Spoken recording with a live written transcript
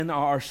In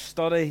our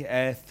study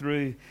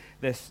through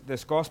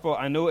this gospel,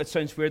 I know it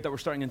sounds weird that we're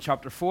starting in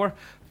chapter 4,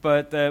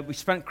 but we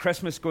spent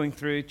Christmas going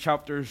through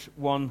chapters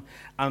 1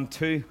 and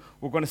 2.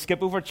 We're going to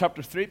skip over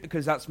chapter 3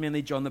 because that's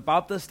mainly John the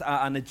Baptist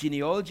and the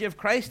genealogy of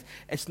Christ.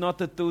 It's not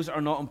that those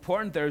are not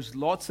important. There's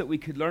lots that we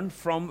could learn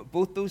from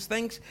both those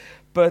things.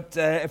 But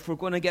if we're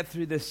going to get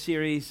through this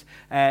series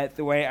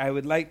the way I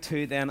would like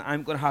to, then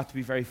I'm going to have to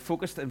be very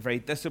focused and very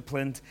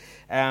disciplined.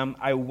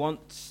 I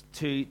want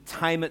to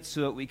time it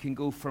so that we can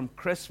go from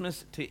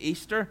Christmas to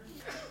Easter.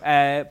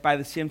 By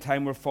the same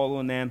time, we're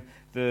following then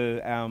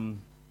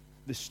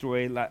the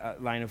story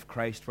line of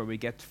Christ, where we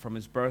get from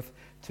his birth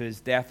to his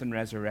death and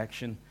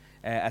resurrection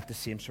at the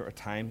same sort of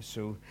time.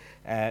 So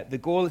the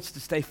goal is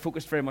to stay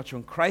focused very much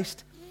on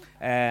Christ,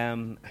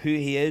 who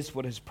he is,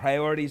 what his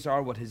priorities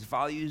are, what his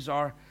values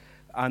are,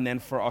 and then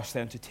for us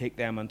then to take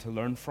them and to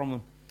learn from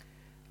them.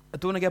 I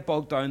don't want to get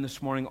bogged down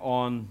this morning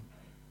on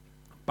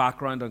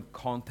background and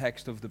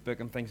context of the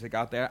book and things like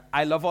that there.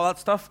 I love all that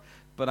stuff,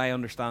 but I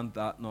understand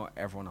that not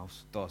everyone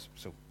else does.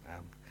 So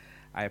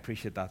I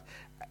appreciate that.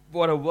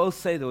 What I will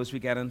say, though, as we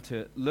get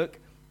into Luke,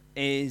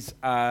 is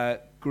a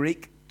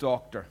Greek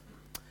doctor.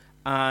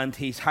 And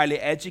he's highly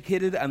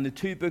educated, and the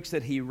two books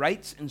that he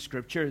writes in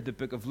Scripture, the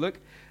book of Luke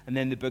and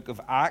then the book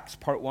of Acts,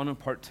 part 1 and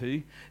part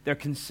 2, they're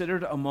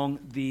considered among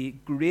the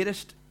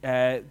greatest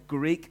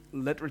Greek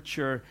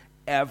literature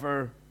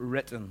ever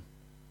written.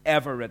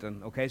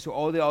 Okay? So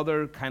all the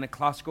other kind of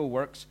classical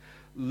works,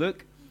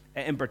 Luke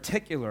in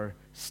particular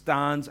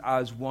stands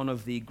as one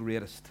of the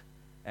greatest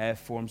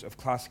forms of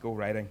classical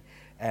writing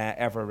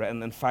ever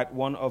written. In fact,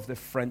 one of the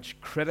French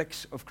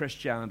critics of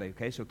Christianity,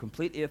 okay, so a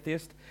complete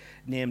atheist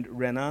named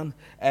Renan,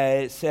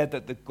 said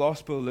that the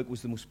Gospel of Luke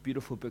was the most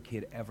beautiful book he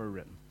had ever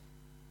written.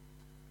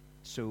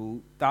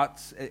 So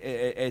that's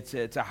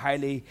it's a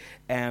highly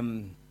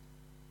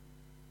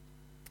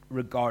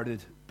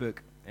regarded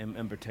book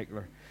in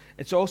particular.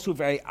 It's also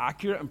very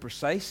accurate and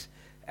precise.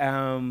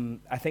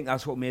 I think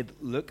that's what made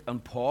Luke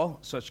and Paul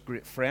such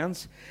great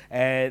friends.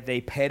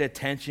 They paid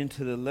attention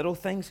to the little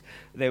things.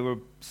 They were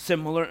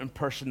similar in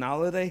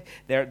personality.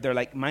 They're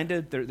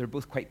like-minded. They're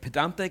both quite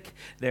pedantic.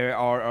 They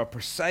are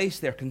precise.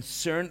 They're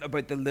concerned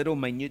about the little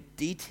minute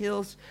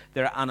details.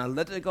 They're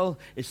analytical.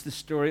 It's the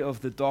story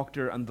of the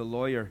doctor and the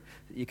lawyer.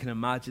 You can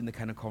imagine the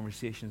kind of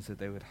conversations that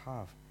they would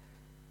have.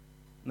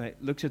 Now,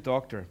 Luke's a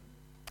doctor,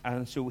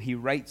 and so he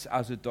writes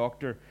as a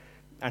doctor.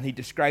 And he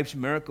describes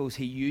miracles.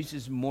 He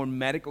uses more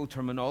medical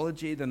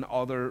terminology than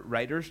other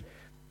writers.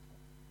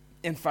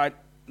 In fact,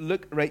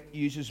 Luke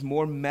uses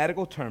more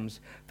medical terms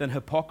than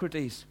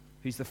Hippocrates,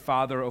 who's the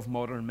father of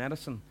modern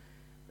medicine.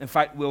 In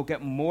fact, we'll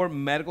get more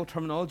medical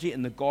terminology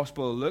in the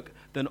Gospel of Luke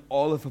than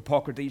all of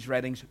Hippocrates'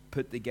 writings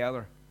put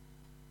together.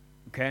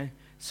 Okay?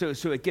 So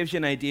it gives you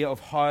an idea of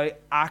how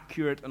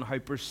accurate and how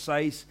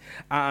precise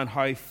and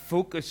how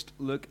focused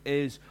Luke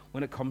is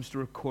when it comes to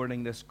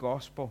recording this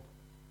Gospel.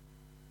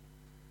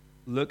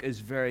 Luke is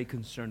very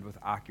concerned with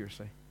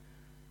accuracy.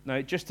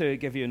 Now, just to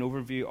give you an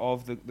overview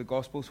of the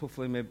Gospels,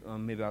 hopefully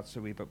maybe that's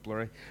a wee bit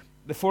blurry.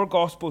 The four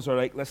Gospels are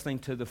like listening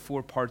to the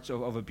four parts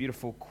of a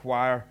beautiful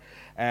choir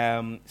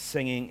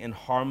singing in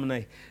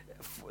harmony.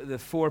 The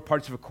four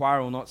parts of a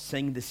choir will not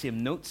sing the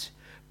same notes,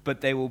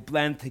 but they will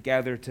blend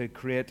together to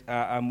create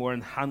a more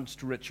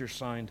enhanced, richer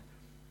sound.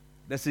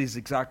 This is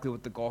exactly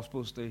what the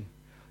Gospels do.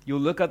 You'll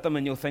look at them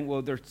and you'll think,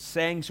 well, they're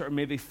saying sort of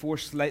maybe four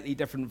slightly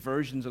different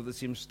versions of the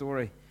same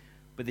story.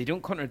 But they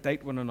don't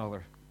contradict one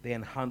another. They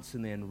enhance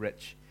and they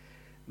enrich.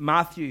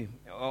 Matthew,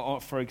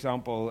 for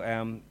example,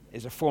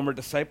 is a former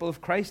disciple of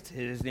Christ.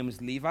 His name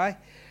is Levi.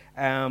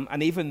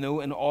 And even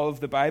though in all of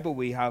the Bible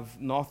we have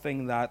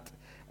nothing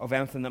of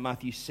anything that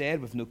Matthew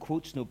said, with no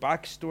quotes, no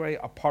backstory,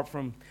 apart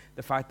from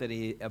the fact that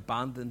he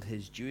abandoned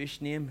his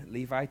Jewish name,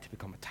 Levi, to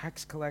become a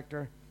tax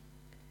collector.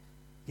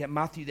 Yet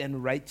Matthew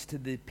then writes to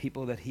the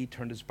people that he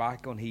turned his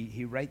back on.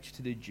 He writes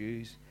to the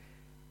Jews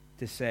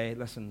to say,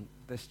 listen,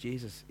 this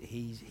Jesus,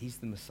 he's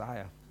the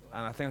Messiah.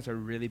 And I think that's a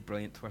really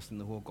brilliant twist in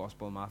the whole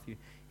Gospel of Matthew.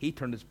 He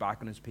turned his back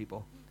on his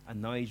people,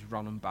 and now he's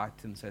running back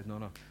to them and says,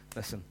 no,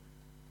 listen,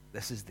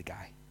 this is the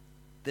guy.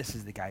 This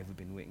is the guy we've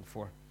been waiting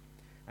for.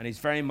 And he's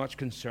very much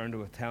concerned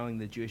with telling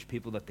the Jewish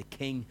people that the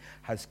king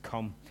has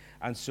come.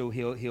 And so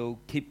he'll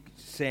keep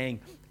saying,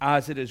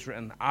 as it is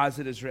written, as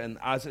it is written,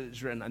 as it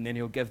is written, and then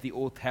he'll give the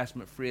Old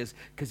Testament phrase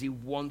because he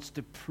wants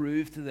to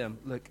prove to them,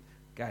 look,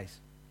 guys,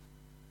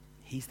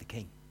 he's the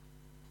king.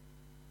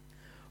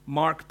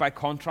 Mark, by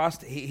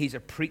contrast, he's a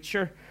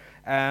preacher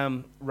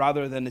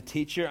rather than a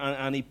teacher,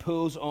 and he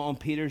pulls on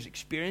Peter's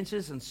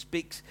experiences and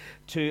speaks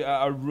to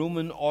a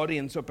Roman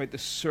audience about the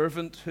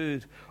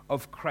servanthood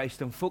of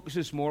Christ and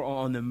focuses more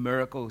on the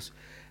miracles.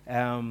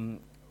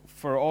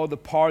 For all the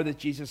power that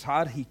Jesus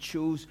had, he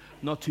chose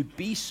not to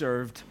be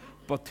served,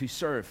 but to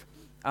serve.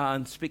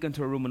 And speaking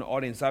to a Roman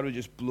audience, that would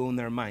just blown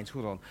their minds.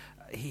 Hold on.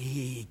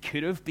 He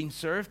could have been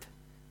served,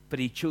 but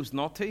he chose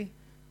not to.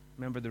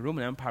 Remember, the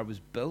Roman Empire was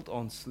built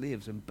on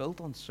slaves and built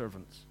on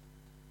servants.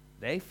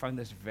 They found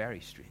this very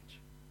strange.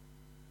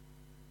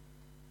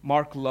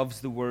 Mark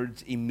loves the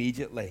words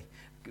immediately.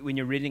 when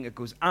you're reading, it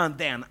goes, and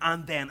then,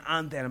 and then,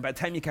 and then. And by the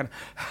time you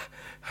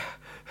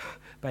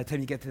by the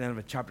time you get to the end of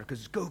a chapter, because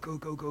it's go, go,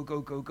 go, go,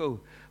 go, go, go.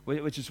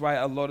 Which is why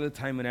a lot of the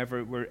time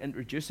whenever we're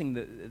introducing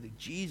the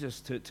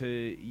Jesus to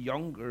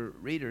younger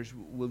readers,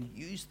 we'll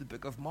use the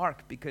book of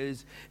Mark,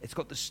 because it's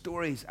got the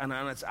stories and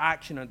its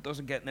action, and it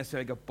doesn't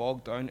necessarily get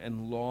bogged down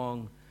in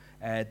long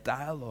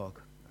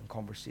dialogue and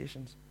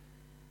conversations.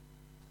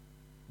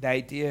 The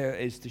idea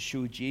is to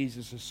show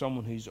Jesus as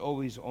someone who's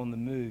always on the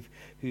move,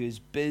 who is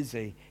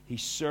busy,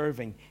 he's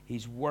serving,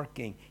 he's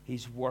working.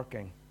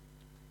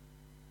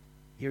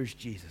 Here's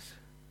Jesus,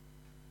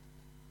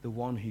 the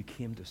one who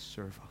came to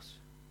serve us.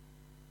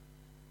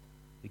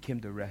 He came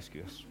to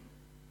rescue us.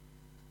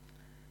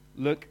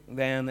 Luke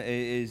then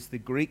is the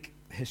Greek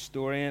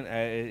historian,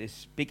 is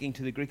speaking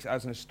to the Greeks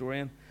as an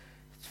historian.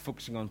 It's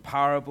focusing on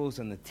parables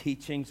and the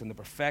teachings and the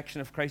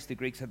perfection of Christ. The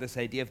Greeks had this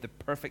idea of the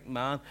perfect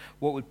man.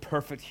 What would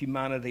perfect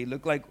humanity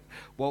look like?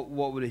 What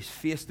would his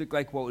face look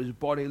like? What would his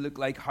body look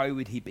like? How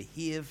would he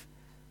behave?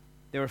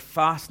 They were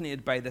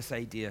fascinated by this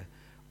idea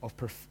of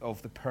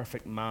the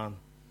perfect man.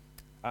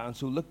 And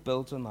so Luke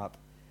builds on that.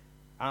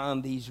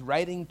 And he's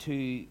writing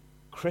to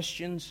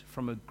Christians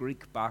from a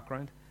Greek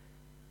background,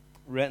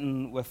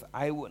 written with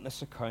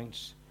eyewitness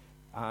accounts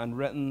and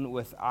written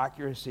with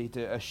accuracy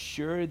to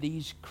assure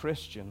these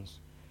Christians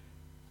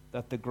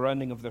that the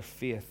grounding of their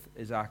faith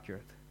is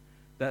accurate,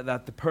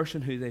 that the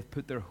person who they've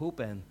put their hope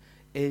in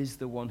is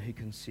the one who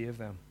can save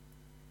them,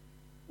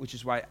 which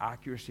is why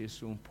accuracy is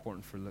so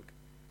important for Luke.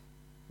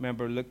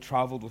 Remember, Luke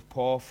traveled with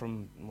Paul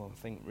from, I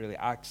think really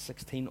Acts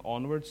 16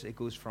 onwards. It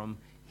goes from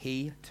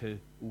he to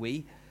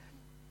we.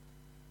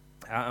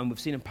 And we've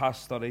seen in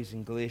past studies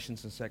in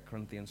Galatians and 2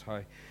 Corinthians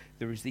how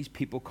there was these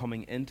people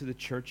coming into the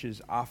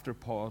churches after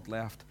Paul had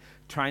left,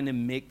 trying to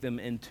make them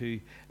into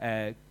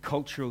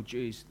cultural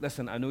Jews.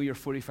 Listen, I know you're a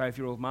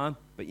 45-year-old man,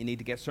 but you need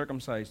to get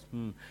circumcised.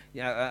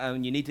 Yeah,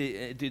 and you need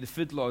to do the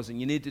food laws, and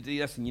you need to do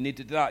this, and you need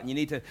to do that, and you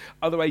need to,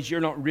 otherwise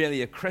you're not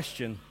really a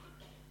Christian.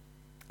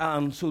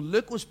 So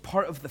Luke was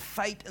part of the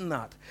fight in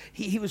that.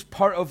 He was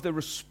part of the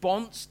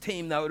response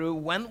team that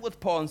went with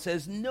Paul and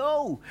says,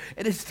 no,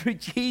 it is through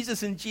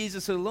Jesus and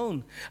Jesus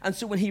alone. And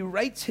so when he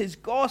writes his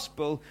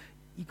gospel,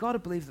 you got to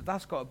believe that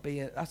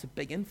that's a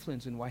big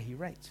influence in why he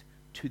writes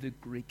to the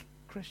Greek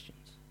Christians.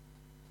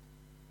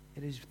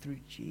 It is through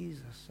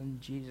Jesus and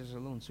Jesus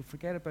alone. So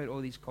forget about all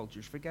these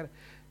cultures. Forget it.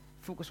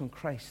 Focus on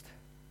Christ,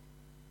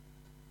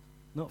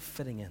 not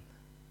fitting in.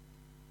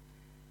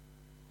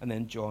 And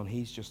then John,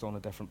 he's just on a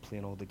different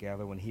plane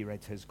altogether when he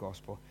writes his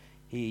gospel.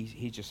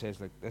 He just says,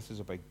 like, this is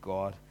about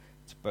God.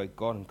 It's about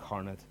God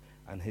incarnate,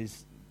 and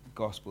his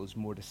gospel is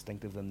more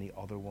distinctive than the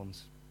other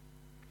ones.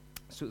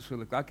 So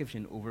look, that gives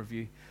you an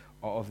overview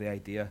of the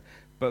idea.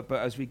 But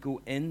as we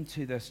go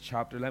into this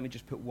chapter, let me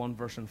just put one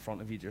verse in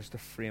front of you just to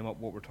frame up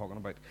what we're talking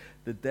about.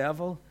 The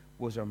devil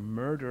was a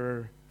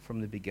murderer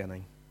from the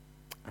beginning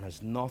and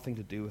has nothing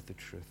to do with the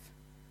truth,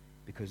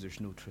 because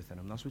there's no truth in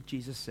him. That's what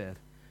Jesus said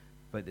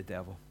about the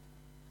devil.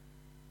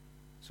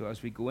 So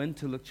as we go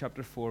into Luke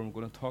chapter 4, and we're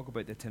going to talk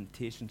about the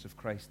temptations of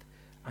Christ,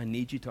 I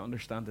need you to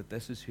understand that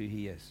this is who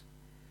he is.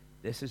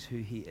 This is who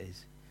he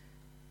is.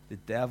 The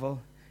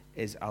devil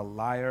is a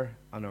liar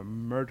and a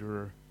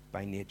murderer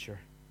by nature.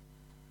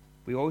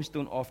 We always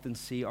don't often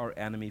see our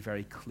enemy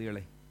very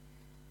clearly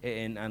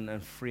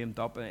and framed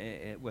up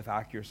with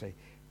accuracy.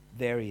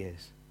 There he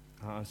is.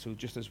 So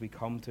just as we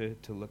come to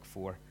Luke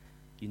 4,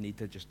 you need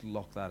to just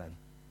lock that in.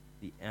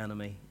 The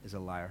enemy is a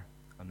liar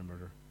and a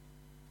murderer.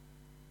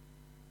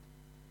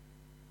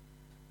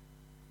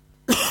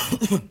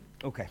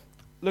 Okay,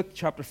 Luke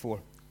chapter 4,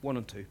 1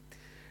 and 2.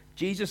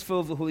 Jesus, full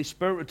of the Holy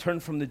Spirit,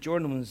 returned from the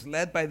Jordan and was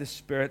led by the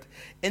Spirit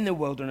in the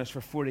wilderness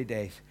for 40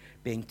 days,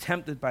 being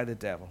tempted by the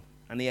devil.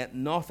 And he ate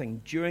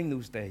nothing during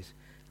those days.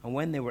 And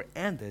when they were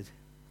ended,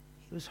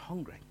 he was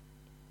hungry.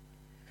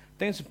 I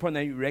think it's important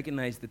that you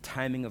recognize the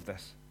timing of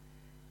this.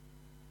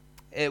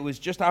 It was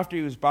just after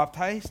he was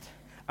baptized.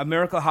 A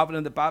miracle happened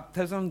in the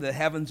baptism. The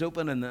heavens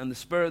opened and the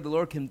Spirit of the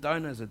Lord came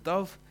down as a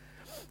dove.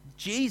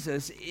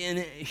 Jesus,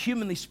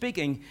 humanly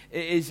speaking,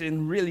 is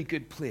in really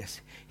good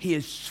place. He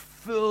is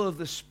full of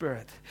the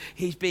Spirit.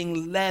 He's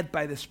being led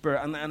by the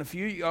Spirit. And if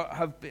you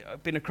have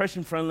been a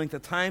Christian for a length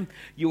of time,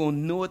 you will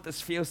know what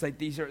this feels like.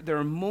 There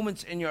are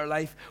moments in your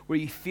life where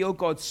you feel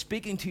God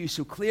speaking to you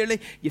so clearly,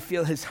 you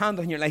feel his hand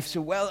on your life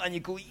so well, and you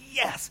go,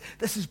 yes,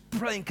 this is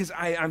brilliant, because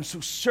I'm so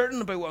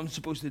certain about what I'm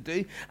supposed to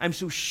do. I'm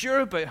so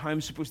sure about how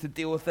I'm supposed to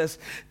deal with this.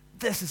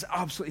 This is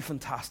absolutely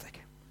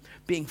fantastic.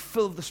 Being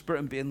full of the Spirit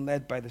and being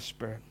led by the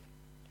Spirit.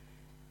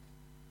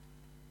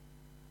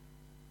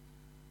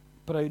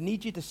 But I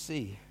need you to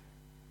see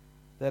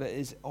that it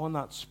is on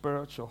that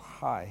spiritual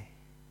high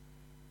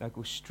that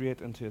goes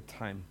straight into a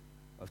time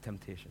of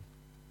temptation.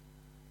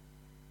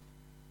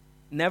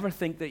 Never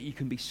think that you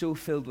can be so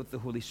filled with the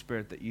Holy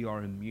Spirit that you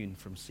are immune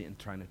from Satan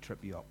trying to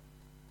trip you up.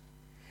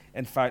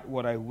 In fact,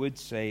 what I would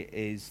say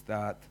is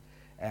that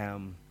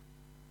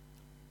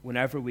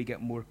whenever we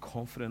get more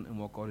confident in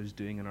what God is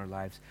doing in our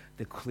lives,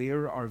 the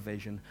clearer our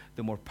vision,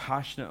 the more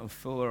passionate and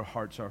full our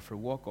hearts are for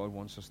what God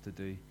wants us to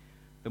do,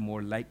 the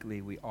more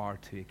likely we are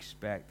to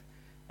expect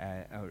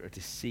or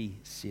to see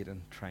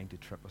Satan trying to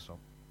trip us up.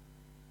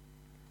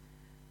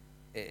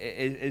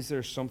 Is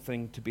there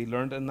something to be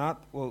learned in that?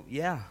 Well,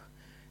 yeah.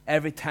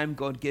 Every time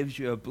God gives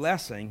you a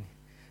blessing,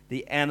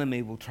 the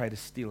enemy will try to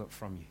steal it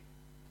from you.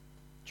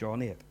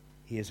 John 8,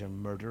 he is a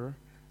murderer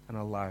and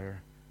a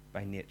liar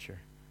by nature.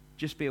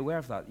 Just be aware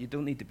of that. You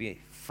don't need to be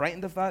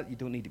frightened of that. You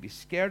don't need to be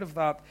scared of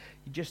that.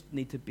 You just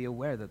need to be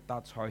aware that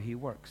that's how he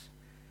works.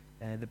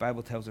 The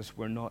Bible tells us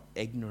we're not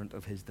ignorant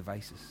of his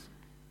devices.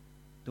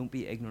 Don't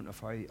be ignorant of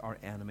how our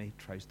enemy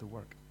tries to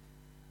work.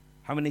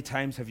 How many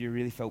times have you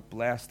really felt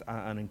blessed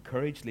and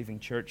encouraged leaving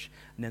church,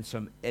 and then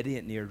some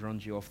idiot near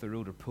runs you off the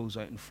road or pulls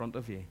out in front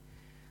of you,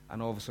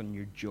 and all of a sudden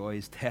your joy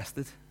is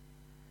tested?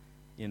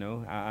 You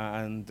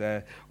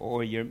know,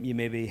 or you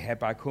maybe head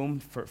back home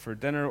for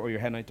dinner, or you're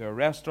heading out to a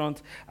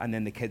restaurant, and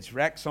then the kids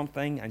wreck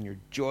something, and your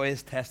joy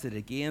is tested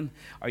again.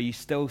 Are you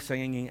still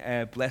singing,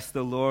 "Bless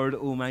the Lord,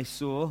 O my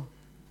soul"?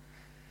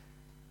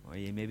 Or are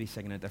you maybe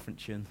singing a different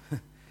tune?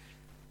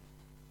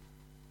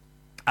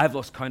 I've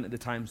lost count of the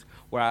times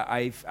where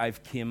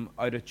I've came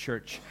out of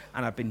church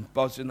and I've been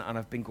buzzing and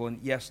I've been going,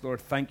 yes, Lord,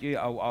 thank you.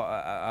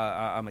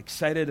 I'm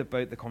excited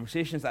about the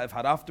conversations that I've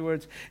had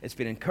afterwards. It's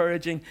been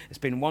encouraging. It's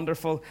been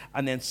wonderful.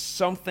 And then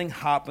something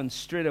happens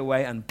straight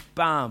away and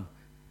bam,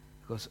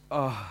 it goes,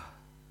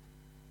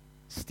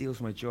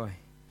 steals my joy.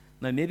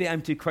 Now, maybe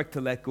I'm too quick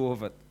to let go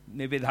of it.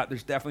 Maybe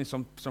there's definitely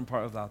some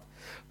part of that.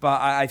 But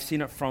I've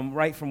seen it from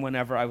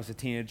whenever I was a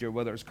teenager,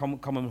 whether it's coming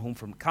home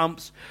from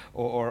camps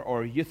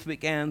or youth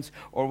weekends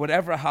or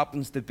whatever it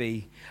happens to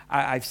be.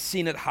 I've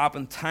seen it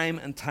happen time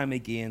and time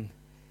again.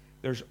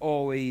 There's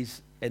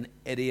always an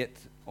idiot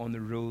on the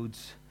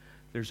roads.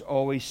 There's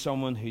always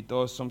someone who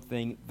does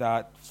something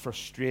that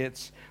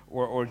frustrates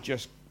or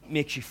just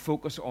makes you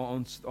focus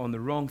on the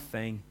wrong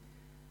thing.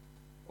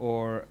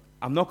 Or,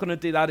 I'm not going to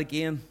do that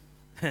again.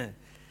 The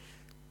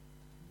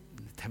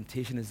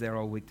temptation is there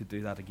all week to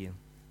do that again.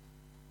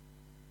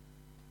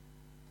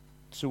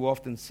 So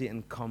often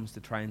Satan comes to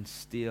try and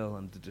steal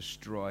and to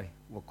destroy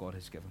what God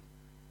has given.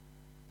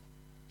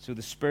 So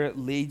the Spirit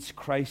leads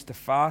Christ to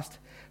fast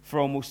for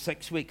almost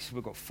 6 weeks.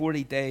 We've got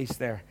 40 days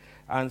there.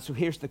 And so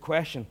here's the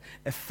question.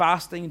 If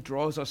fasting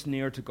draws us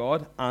near to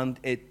God, and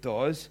it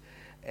does,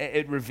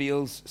 it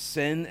reveals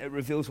sin. It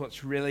reveals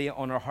what's really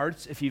on our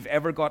hearts. If you've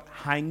ever got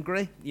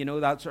hangry, you know,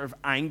 that sort of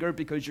anger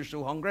because you're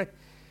so hungry.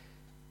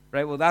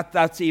 Right, well,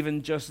 that's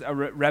even just a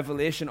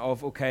revelation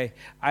of, okay,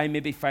 I may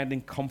be finding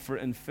comfort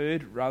in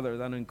food rather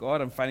than in God.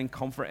 I'm finding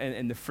comfort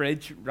in the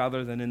fridge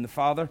rather than in the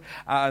Father.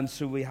 And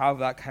so we have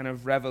that kind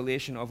of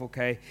revelation of,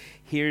 okay,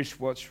 here's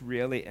what's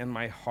really in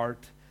my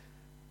heart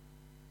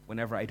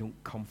whenever I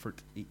don't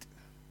comfort eat.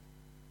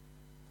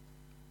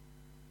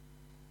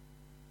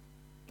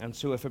 And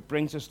so if it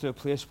brings us to a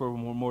place where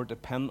we're more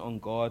dependent on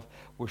God,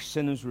 where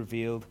sin is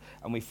revealed,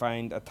 and we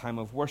find a time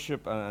of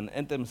worship and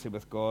intimacy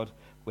with God,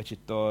 which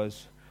it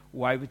does,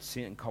 why would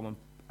Satan come and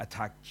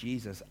attack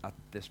Jesus at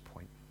this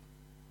point?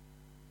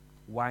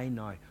 Why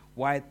now?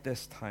 Why at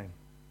this time?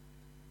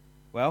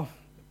 Well,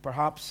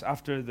 perhaps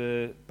after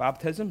the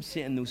baptism,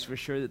 Satan knows for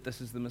sure that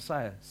this is the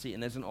Messiah.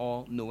 Satan isn't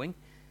all-knowing.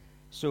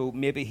 So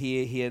maybe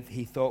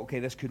he thought, okay,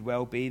 this could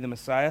well be the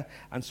Messiah,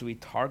 and so he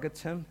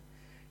targets him.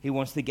 He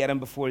wants to get him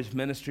before his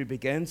ministry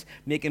begins,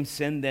 make him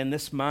sin. Then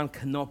this man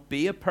cannot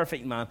be a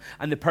perfect man,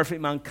 and the perfect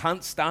man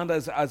can't stand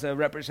as a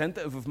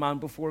representative of man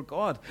before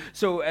God.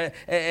 So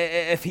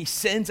if he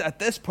sins at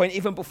this point,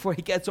 even before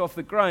he gets off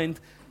the ground,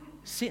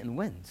 Satan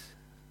wins.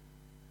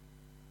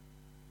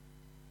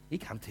 He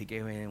can't take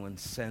away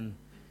anyone's sin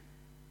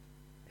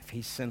if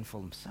he's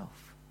sinful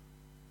himself.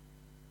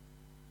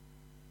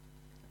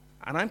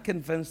 And I'm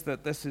convinced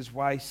that this is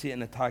why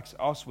Satan attacks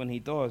us when he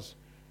does.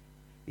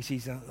 He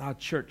sees that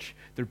church,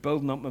 they're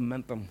building up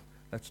momentum.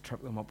 Let's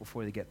trip them up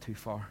before they get too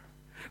far.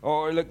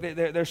 Or look,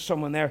 there's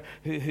someone there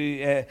who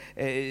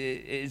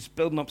is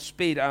building up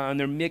speed and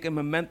they're making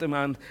momentum.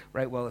 And,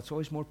 right, well, it's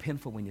always more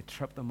painful when you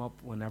trip them up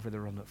whenever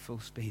they're on at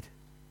full speed.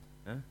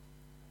 Huh?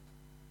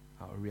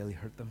 That will really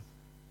hurt them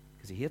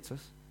because he hates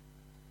us.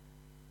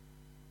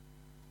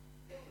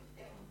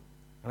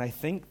 And I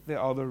think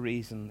the other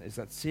reason is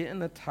that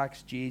Satan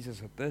attacks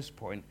Jesus at this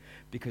point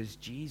because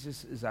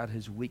Jesus is at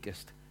his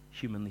weakest,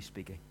 humanly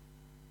speaking.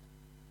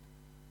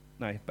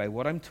 Now, by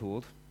what I'm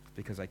told,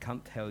 because I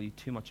can't tell you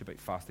too much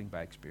about fasting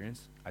by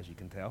experience, as you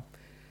can tell,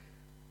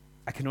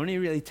 I can only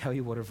really tell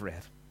you what I've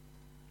read.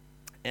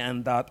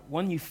 And that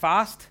when you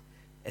fast,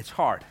 it's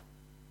hard.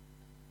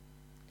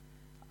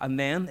 And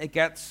then it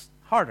gets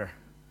harder.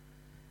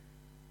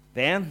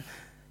 Then,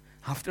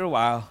 after a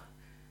while,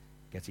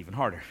 it gets even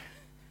harder.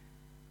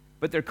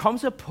 But there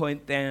comes a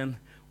point then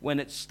when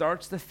it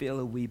starts to feel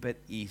a wee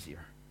bit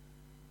easier.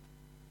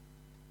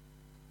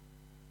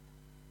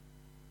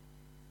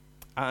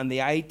 And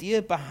the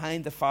idea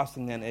behind the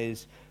fasting then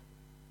is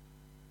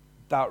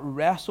that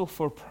wrestle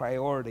for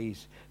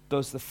priorities.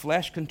 Does the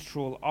flesh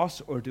control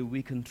us or do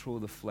we control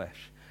the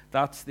flesh?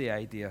 That's the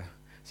idea. It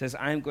says,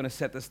 I'm going to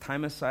set this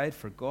time aside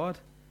for God.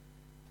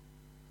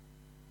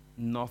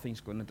 Nothing's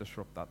going to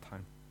disrupt that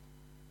time.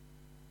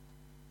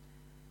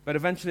 But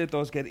eventually it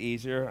does get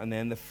easier, and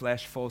then the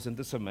flesh falls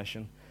into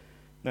submission.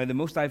 Now, the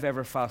most I've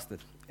ever fasted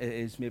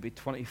is maybe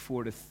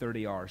 24 to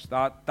 30 hours.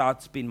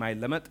 That's been my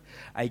limit.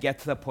 I get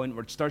to the point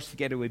where it starts to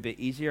get a wee bit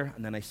easier,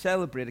 and then I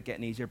celebrate it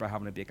getting easier by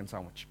having a bacon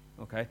sandwich.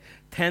 Okay?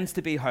 Tends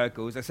to be how it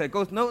goes. I say it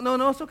goes,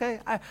 no, it's okay.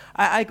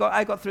 I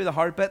got through the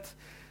hard bit.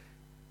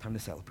 Time to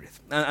celebrate.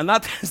 And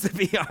that tends to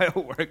be how it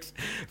works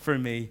for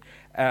me.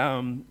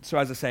 So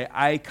as I say,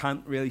 I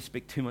can't really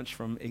speak too much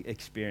from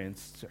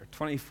experience.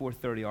 24,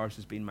 30 hours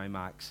has been my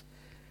max.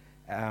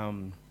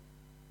 But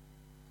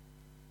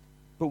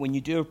when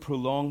you do a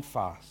prolonged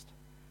fast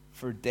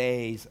for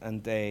days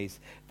and days,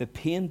 the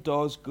pain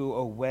does go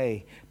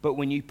away. But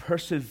when you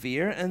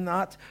persevere in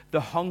that,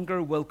 the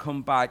hunger will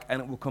come back, and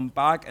it will come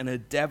back in a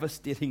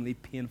devastatingly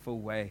painful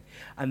way.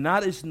 And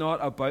that is not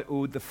about,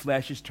 the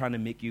flesh is trying to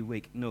make you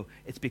weak. No,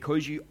 it's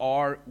because you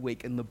are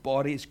weak, and the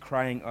body is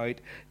crying out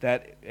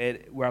that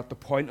we're at the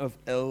point of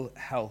ill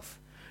health.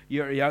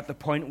 You're at the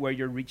point where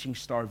you're reaching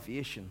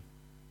starvation.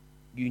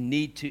 You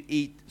need to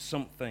eat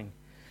something.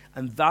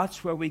 And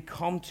that's where we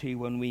come to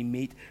when we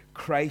meet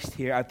Christ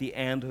here at the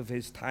end of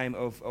his time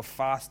of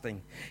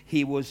fasting.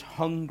 He was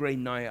hungry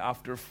now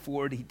after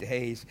 40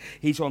 days.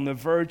 He's on the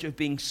verge of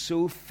being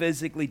so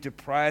physically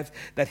deprived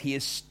that he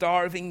is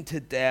starving to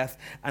death.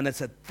 And it's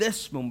at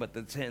this moment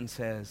that Satan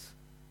says,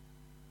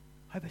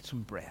 how about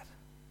some bread?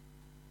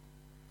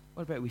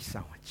 What about a wee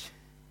sandwich?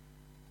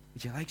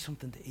 Would you like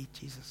something to eat,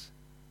 Jesus?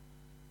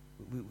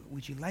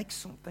 Would you like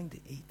something to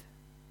eat?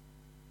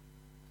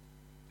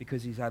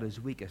 Because he's at his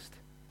weakest,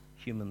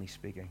 humanly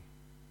speaking.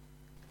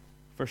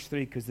 Verse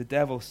 3, because the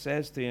devil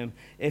says to him,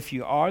 if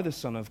you are the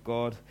Son of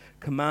God,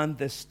 command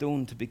this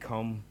stone to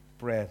become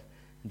bread.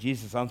 And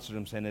Jesus answered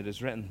him, saying, it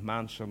is written,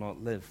 man shall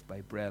not live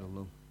by bread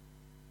alone.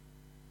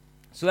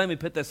 So let me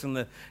put this in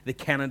the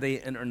Kennedy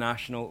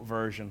International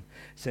Version.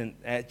 Saying,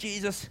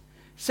 Jesus,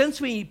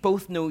 since we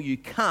both know you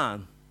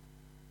can,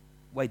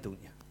 why don't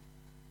you?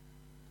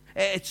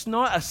 It's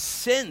not a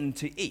sin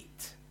to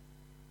eat.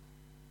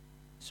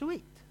 So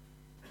eat.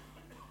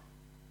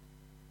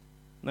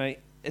 Now,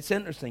 it's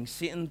interesting.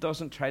 Satan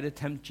doesn't try to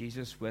tempt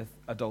Jesus with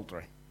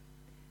adultery.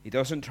 He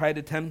doesn't try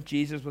to tempt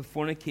Jesus with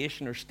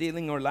fornication or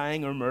stealing or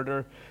lying or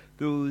murder.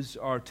 Those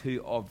are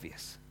too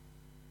obvious.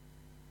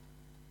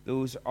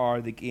 Those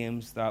are the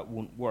games that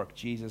won't work.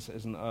 Jesus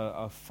isn't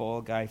a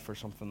fall guy for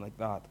something like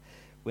that.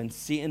 When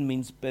Satan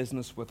means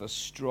business with a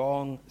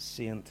strong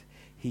saint,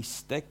 he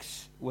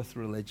sticks with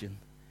religion.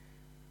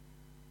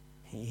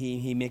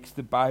 He makes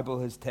the Bible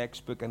his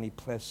textbook, and he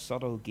plays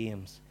subtle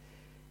games.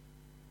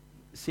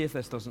 See if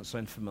this doesn't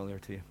sound familiar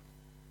to you.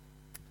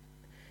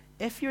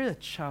 If you're a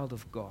child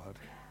of God,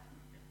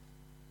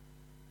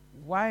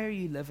 why are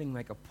you living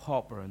like a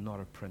pauper and not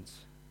a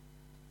prince?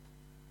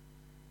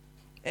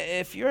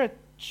 If you're a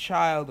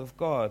child of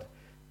God,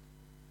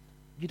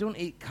 you don't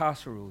eat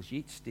casseroles, you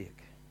eat steak.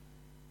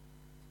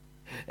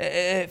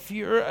 If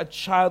you're a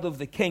child of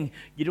the King,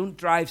 you don't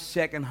drive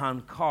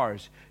second-hand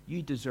cars,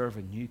 you deserve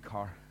a new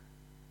car.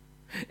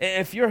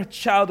 If you're a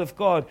child of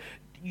God,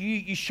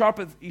 you shop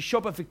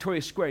at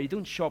Victoria Square, you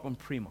don't shop on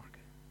Primark.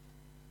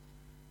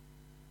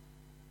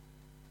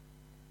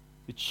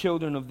 The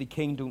children of the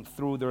King don't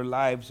throw their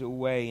lives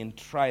away in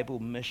tribal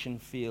mission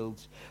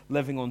fields,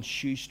 living on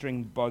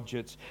shoestring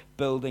budgets,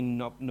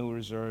 building up no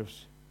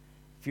reserves.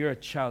 If you're a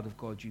child of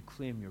God, you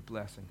claim your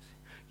blessings.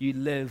 You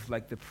live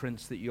like the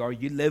prince that you are.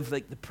 You live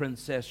like the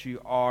princess you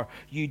are.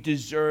 You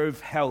deserve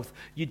health.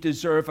 You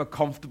deserve a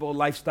comfortable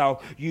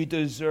lifestyle. You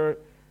deserve...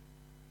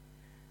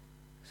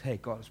 Hey,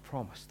 God has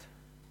promised.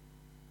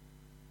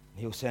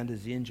 He'll send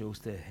his angels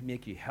to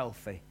make you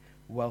healthy,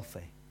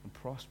 wealthy, and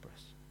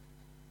prosperous.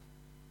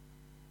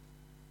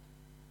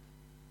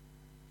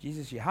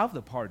 Jesus, you have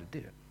the power to do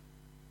it.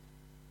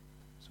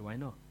 So why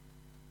not?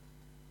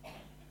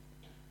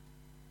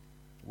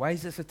 Why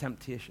is this a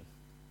temptation?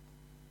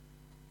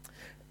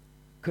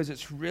 Because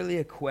it's really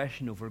a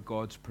question over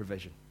God's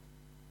provision.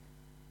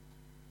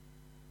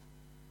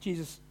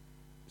 Jesus,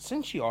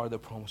 since you are the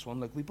promised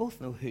one, we both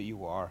know who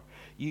you are.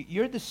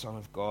 You're the Son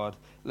of God.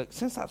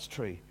 Since that's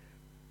true,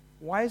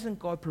 why isn't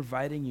God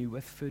providing you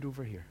with food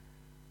over here?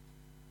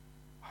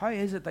 How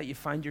is it that you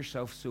find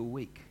yourself so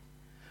weak?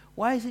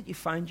 Why is it you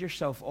find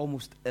yourself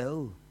almost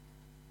ill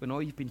when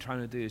all you've been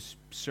trying to do is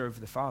serve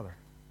the Father?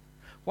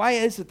 Why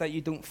is it that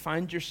you don't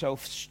find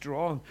yourself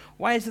strong?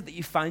 Why is it that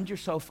you find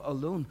yourself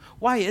alone?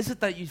 Why is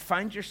it that you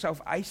find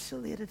yourself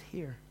isolated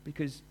here?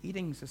 Because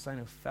eating is a sign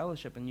of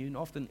fellowship, and you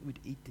often would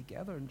eat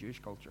together in Jewish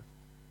culture.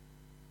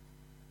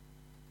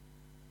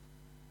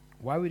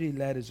 Why would he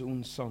let his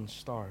own son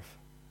starve?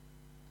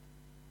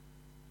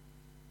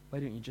 Why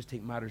don't you just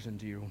take matters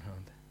into your own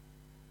hand?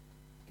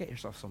 Get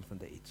yourself something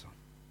to eat, son.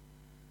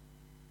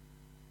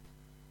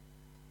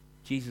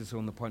 Jesus is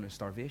on the point of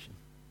starvation.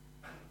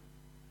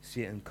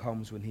 Satan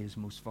comes when he is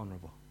most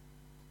vulnerable.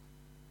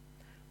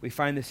 We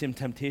find the same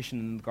temptation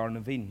in the Garden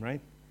of Eden,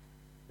 right?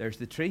 There's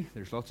the tree.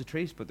 There's lots of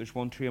trees, but there's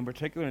one tree in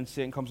particular, and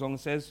Satan comes along and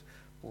says,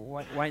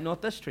 well, why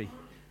not this tree?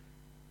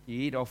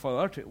 You eat off all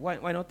other tree.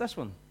 Why not this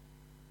one?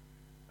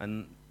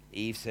 And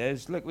Eve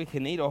says, look, we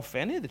can eat off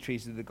any of the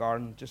trees of the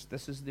garden, just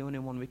this is the only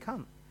one we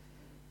can't.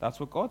 That's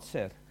what God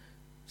said.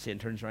 Satan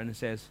turns around and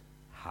says,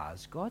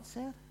 has God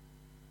said?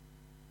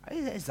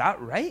 Is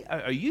that right?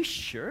 Are you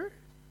sure?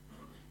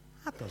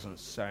 That doesn't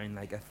sound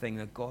like a thing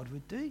that God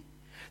would do.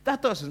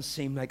 That doesn't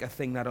seem like a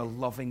thing that a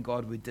loving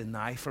God would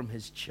deny from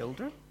his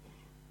children.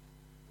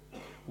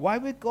 Why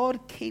would God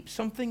keep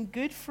something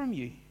good from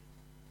you?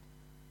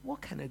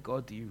 What kind of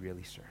God do you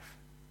really serve?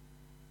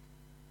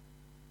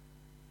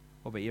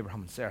 What about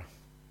Abraham and Sarah?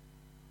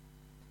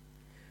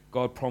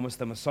 God promised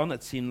them a son.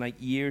 It seemed like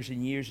years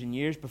and years and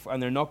years before,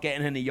 and they're not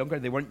getting any younger.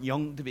 They weren't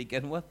young to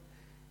begin with.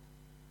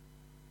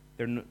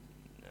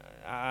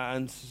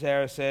 And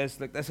Sarah says,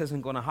 look, this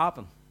isn't going to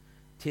happen.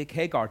 Take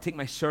Hagar, take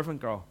my servant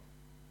girl.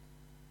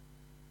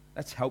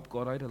 Let's help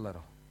God out a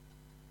little.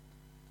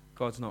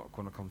 God's not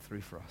going to come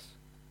through for us.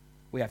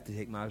 We have to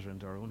take matters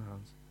into our own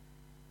hands.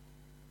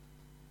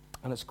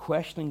 And it's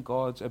questioning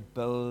God's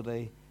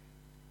ability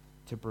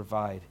to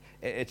provide.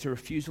 It's a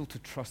refusal to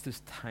trust his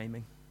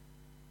timing.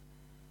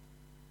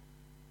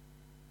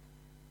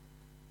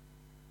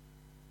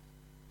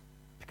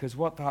 Because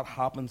what that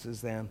happens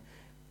is then,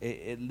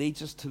 it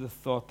leads us to the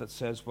thought that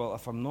says, well,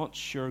 if I'm not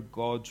sure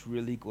God's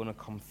really going to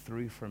come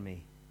through for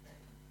me,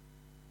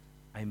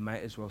 I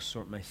might as well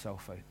sort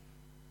myself out.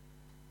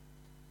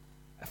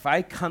 If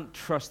I can't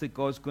trust that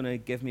God's going to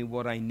give me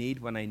what I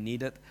need when I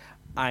need it,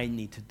 I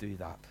need to do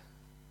that.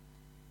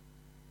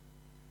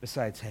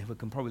 Besides, hey, we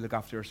can probably look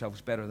after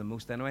ourselves better than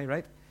most anyway,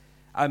 right?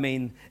 I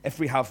mean, if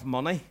we have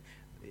money,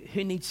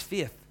 who needs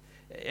faith?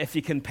 If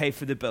you can pay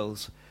for the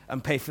bills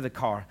and pay for the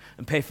car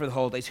and pay for the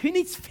holidays, who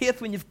needs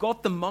faith when you've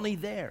got the money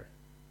there?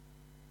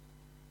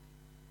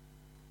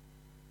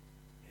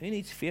 Who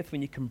needs faith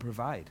when you can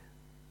provide?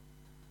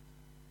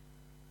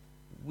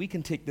 We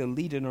can take the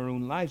lead in our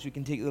own lives. We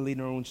can take the lead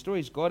in our own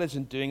stories. God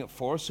isn't doing it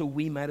for us, so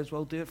we might as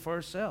well do it for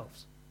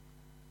ourselves.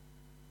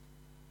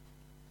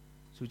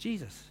 So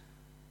Jesus,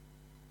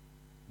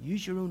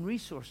 use your own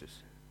resources.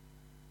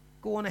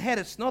 Go on ahead.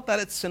 It's not that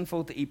it's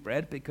sinful to eat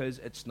bread, because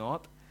it's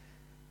not.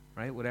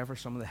 Right? Whatever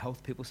some of the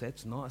health people say,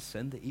 it's not a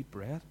sin to eat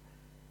bread.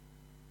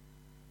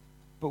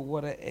 But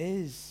what it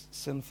is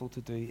sinful to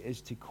do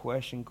is to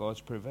question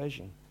God's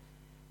provision.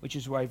 Which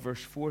is why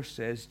verse 4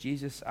 says,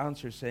 Jesus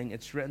answers saying,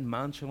 it's written,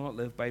 man shall not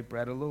live by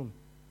bread alone.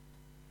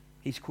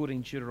 He's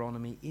quoting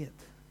Deuteronomy 8.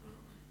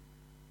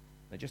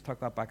 Now just tuck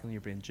that back in your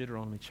brain,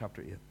 Deuteronomy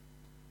chapter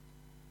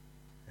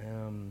 8.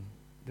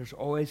 There's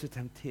always a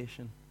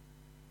temptation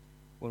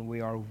when we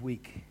are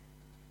weak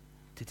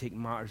to take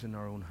matters in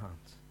our own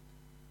hands.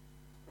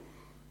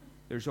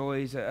 There's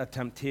always a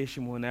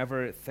temptation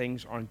whenever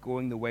things aren't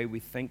going the way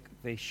we think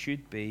they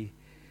should be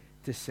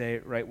to say,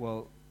 right,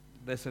 well,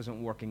 this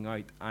isn't working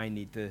out. I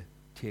need to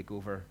take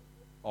over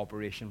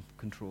operation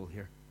control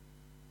here.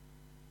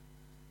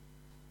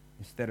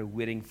 Instead of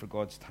waiting for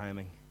God's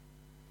timing,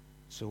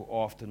 so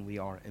often we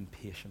are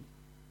impatient.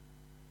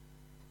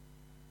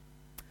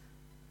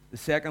 The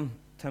second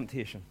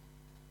temptation,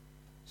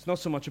 it's not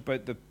so much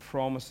about the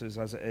promises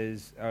as it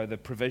is, the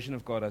provision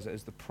of God as it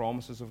is the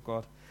promises of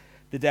God.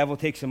 The devil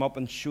takes him up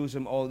and shows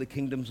him all the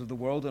kingdoms of the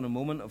world in a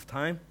moment of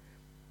time,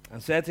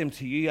 and said to him,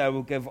 to you I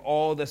will give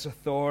all this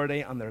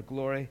authority and their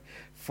glory,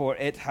 for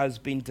it has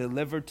been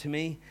delivered to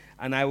me,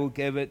 and I will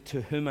give it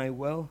to whom I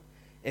will.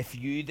 If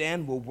you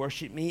then will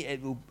worship me,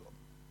 it will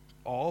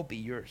all be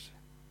yours.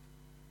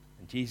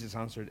 And Jesus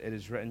answered, it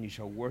is written, you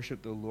shall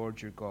worship the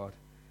Lord your God,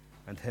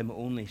 and him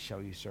only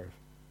shall you serve.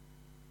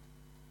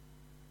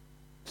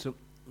 So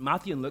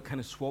Matthew and Luke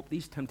kind of swap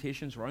these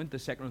temptations around, the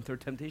second and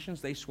third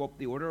temptations. They swap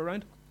the order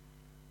around.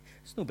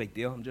 It's no big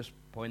deal, I'm just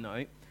pointing that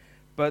out.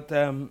 But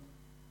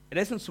it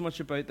isn't so much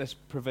about this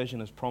provision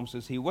as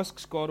promises. He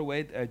whisks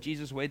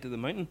Jesus away to the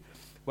mountain.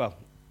 Well,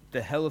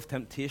 the hill of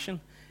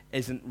temptation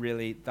isn't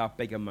really that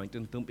big a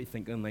mountain. Don't be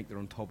thinking like they're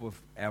on top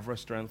of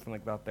Everest or anything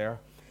like that there.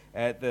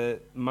 The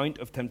Mount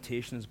of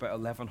Temptation is about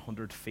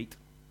 1,100 feet,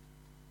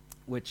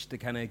 which, to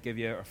kind of give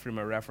you a frame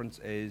of reference,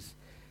 is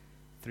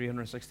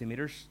 360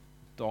 meters.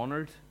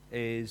 Donard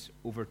is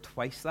over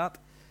twice that.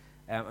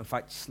 In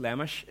fact,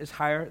 Slemish is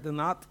higher than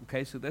that.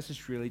 Okay, so this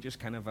is really just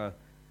kind of a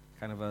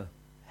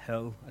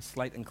hill, a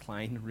slight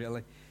incline,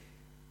 really.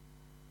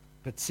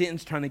 But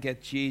Satan's trying to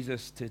get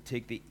Jesus to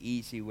take the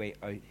easy way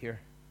out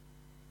here.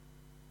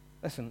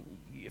 Listen,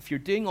 if you're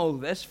doing all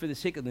this for the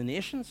sake of the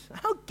nations,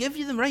 I'll give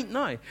you them right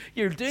now.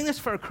 You're doing this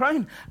for a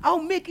crown.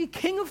 I'll make you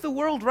king of the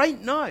world right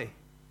now.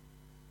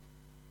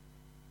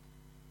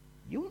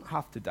 You won't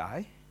have to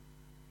die.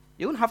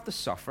 You won't have to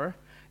suffer.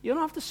 You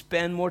don't have to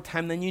spend more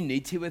time than you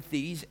need to with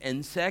these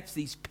insects,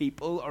 these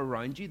people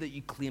around you that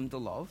you claim to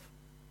love.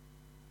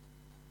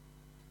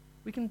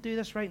 We can do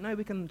this right now.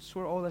 We can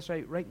sort all this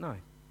out right now.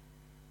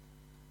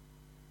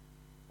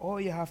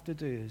 All you have to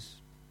do is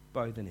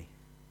bow the knee.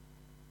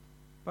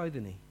 Bow the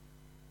knee.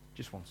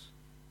 Just once.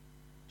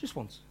 Just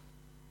once.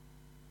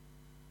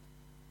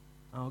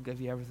 I'll give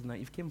you everything that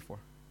you've came for.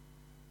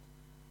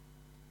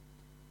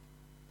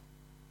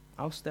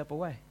 I'll step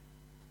away.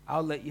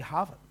 I'll let you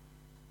have it.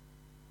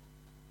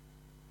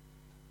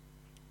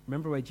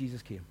 Remember why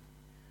Jesus came.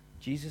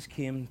 Jesus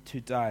came to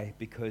die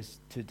because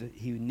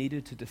he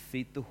needed to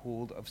defeat the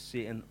hold of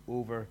Satan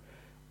over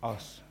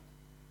us.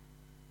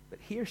 But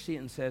here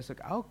Satan says,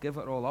 look, I'll give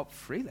it all up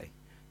freely.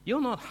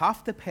 You'll not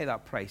have to pay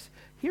that price.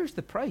 Here's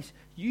the price.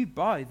 You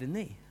bow the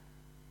knee.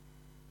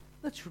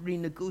 Let's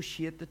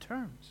renegotiate the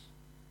terms.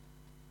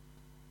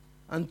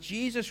 And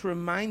Jesus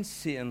reminds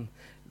Satan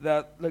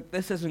that, look,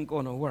 this isn't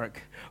going to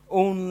work.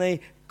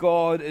 Only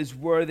God is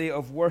worthy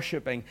of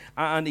worshipping.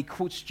 And he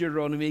quotes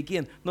Deuteronomy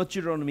again. Not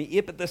Deuteronomy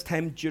 8, but this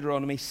time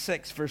Deuteronomy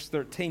 6, verse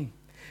 13.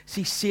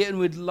 See, Satan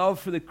would love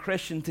for the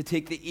Christian to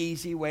take the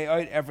easy way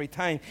out every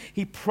time.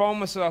 He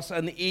promises us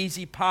an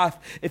easy path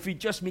if we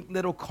just make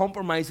little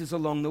compromises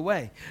along the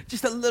way.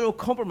 Just a little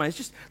compromise.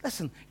 Just,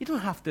 listen, you don't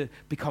have to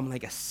become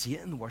like a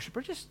Satan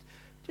worshiper. Just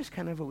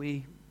kind of a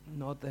wee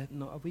nod,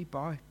 a wee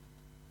bow.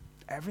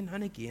 Every now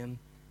and again,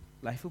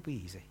 life will be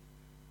easy.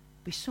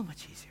 It'll be so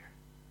much easier.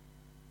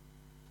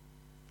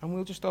 And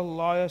we'll just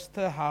allow us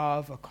to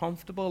have a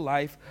comfortable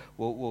life.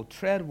 We'll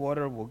tread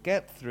water. We'll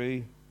get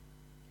through.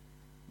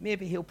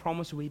 Maybe he'll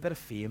promise a wee bit of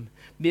fame.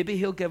 Maybe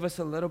he'll give us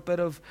a little bit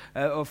of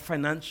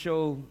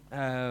financial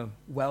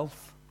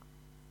wealth.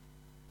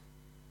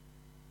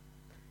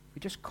 If we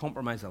just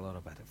compromise a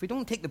little bit, if we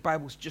don't take the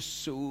Bible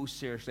just so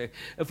seriously,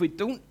 if we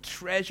don't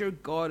treasure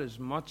God as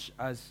much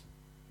as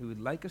he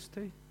would like us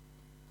to,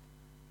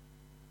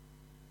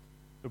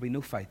 there'll be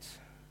no fights,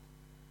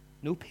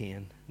 no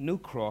pain, no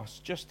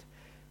cross, just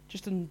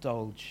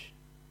indulge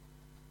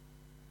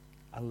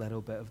a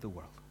little bit of the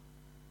world.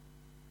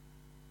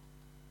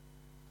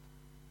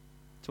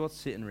 So what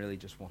Satan really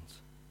just wants.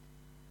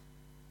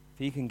 If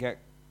he can get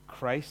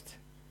Christ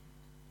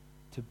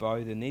to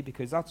bow the knee,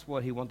 because that's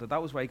what he wanted.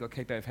 That was why he got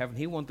kicked out of heaven.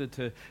 He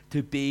wanted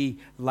to be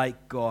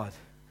like God,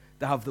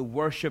 to have the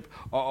worship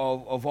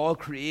of all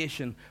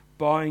creation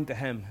bowing to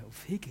him.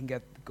 If he can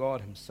get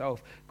God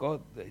himself, God,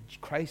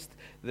 Christ,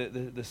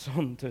 the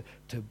Son,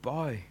 to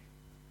bow,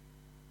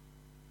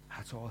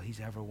 that's all he's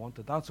ever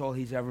wanted. That's all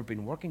he's ever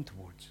been working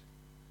towards.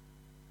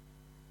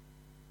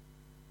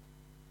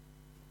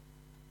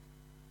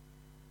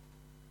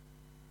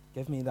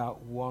 Give me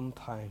that one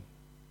time,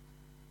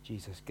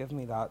 Jesus. Give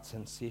me that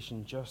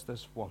sensation just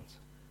this once,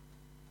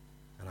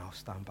 and I'll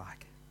stand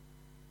back.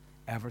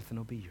 Everything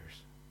will be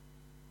yours.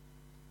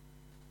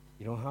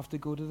 You don't have to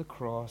go to the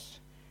cross.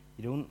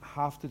 You don't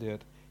have to do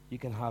it. You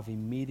can have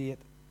immediate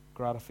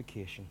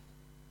gratification.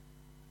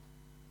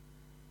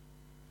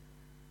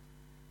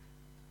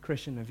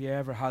 Christian, have you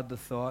ever had the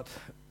thought,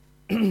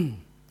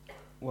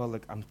 well,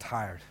 look, I'm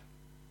tired,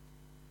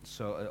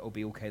 so it'll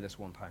be okay this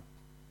one time?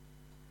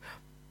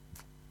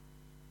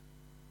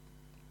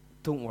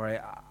 Don't worry,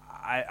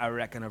 I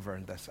reckon I've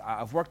earned this.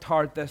 I've worked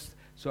hard this,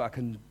 so I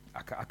can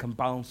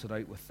balance it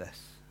out with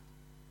this.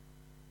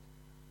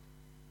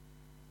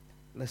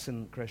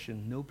 Listen,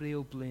 Christian, nobody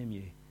will blame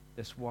you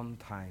this one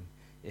time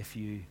if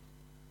you...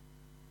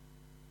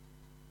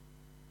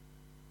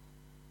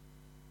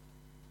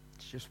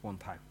 It's just one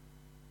time.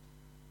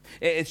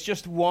 It's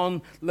just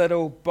one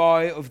little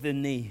bow of the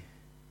knee.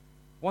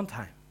 One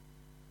time.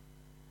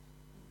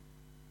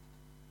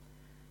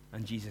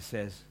 And Jesus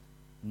says,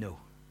 no.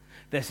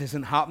 This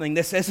isn't happening.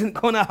 This isn't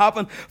going to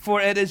happen.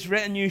 For it is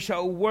written, you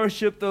shall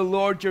worship the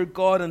Lord your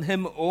God, and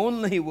him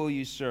only will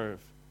you serve.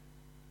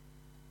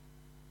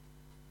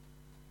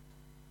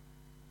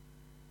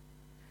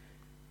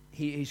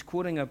 He's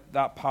quoting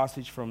that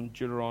passage from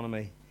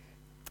Deuteronomy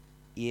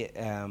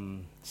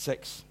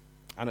 6.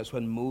 And it's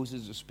when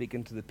Moses is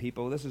speaking to the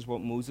people. This is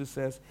what Moses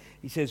says.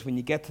 He says, when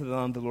you get to the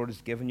land the Lord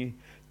has given you,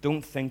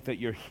 don't think that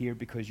you're here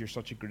because you're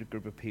such a great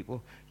group of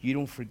people. You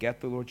don't forget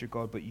the Lord your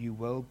God, but you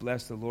will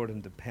bless the Lord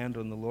and depend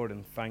on the Lord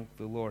and thank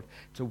the Lord.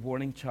 It's a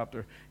warning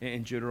chapter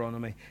in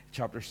Deuteronomy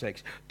chapter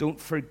 6. Don't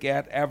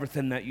forget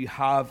everything that you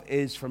have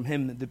is from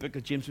him. The book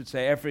of James would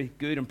say every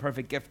good and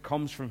perfect gift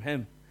comes from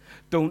him.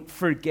 Don't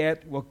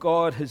forget what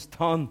God has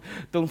done.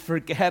 Don't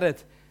forget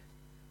it.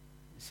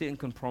 Satan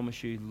can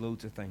promise you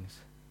loads of things,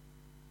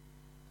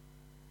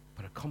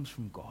 but it comes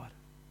from God.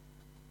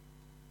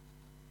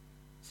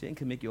 Satan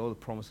can make you all the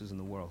promises in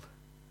the world.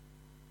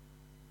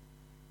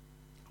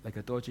 Like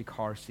a dodgy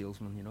car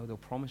salesman, they'll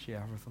promise you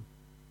everything.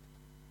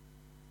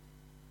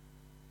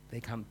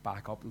 They can't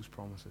back up those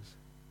promises.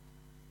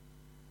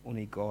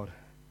 Only God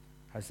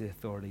has the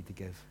authority to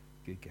give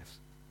good gifts.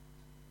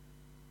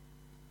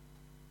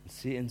 And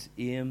Satan's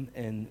aim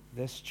in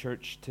this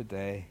church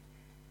today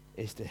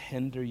is to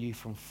hinder you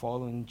from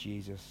following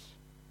Jesus.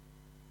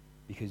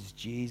 Because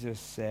Jesus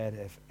said,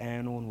 if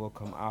anyone will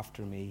come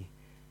after me,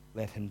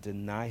 let him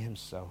deny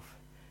himself,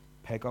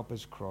 pick up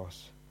his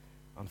cross,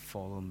 and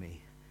follow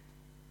me.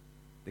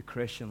 The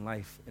Christian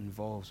life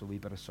involves a wee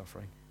bit of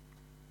suffering.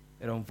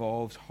 It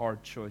involves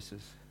hard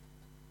choices.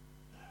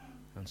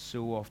 And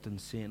so often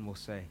Satan will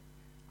say,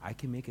 I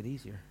can make it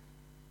easier.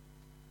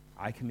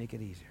 I can make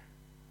it easier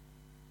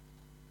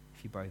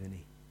if you bow the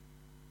knee.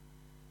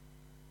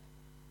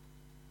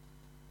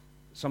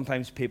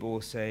 Sometimes people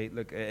will say,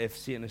 look, if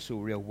Satan is so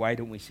real, why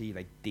don't we see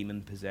like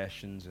demon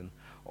possessions and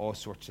all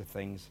sorts of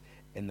things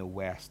in the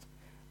West?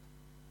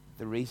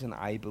 the reason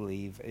I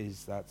believe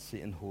is that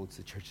Satan holds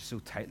the church so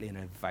tightly in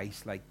a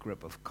vice-like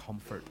grip of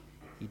comfort.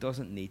 He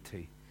doesn't need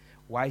to.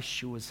 Why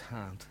show his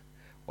hand?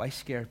 Why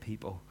scare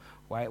people?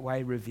 Why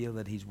reveal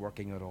that he's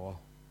working at all?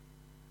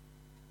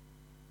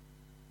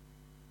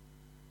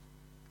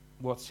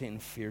 What Satan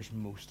fears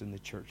most in the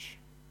church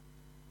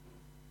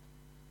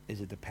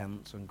is a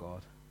dependence on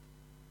God.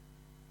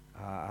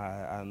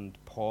 And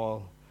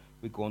Paul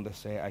would go on to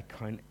say, I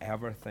count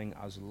everything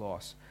as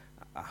loss.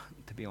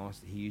 To be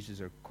honest, he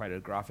uses quite a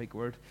graphic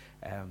word.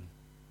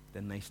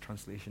 The nice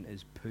translation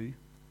is poo.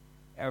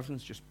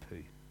 Everything's just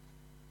poo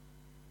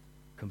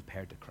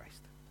compared to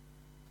Christ.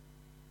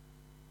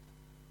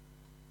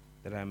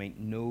 That I might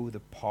know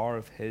the power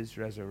of his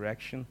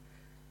resurrection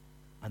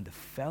and the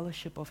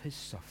fellowship of his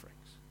sufferings,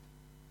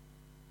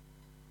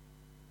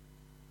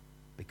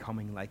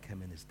 becoming like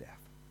him in his death.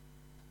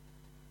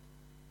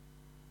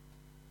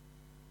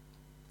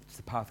 It's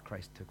the path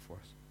Christ took for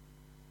us.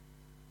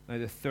 Now,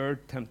 the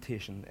third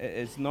temptation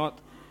is not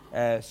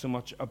so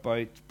much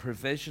about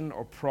provision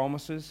or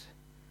promises,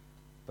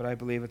 but I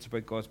believe it's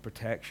about God's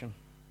protection.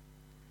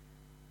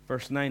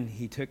 Verse 9,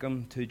 he took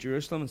him to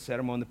Jerusalem and set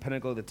him on the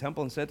pinnacle of the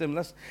temple and said to him,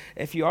 listen,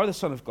 if you are the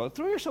Son of God,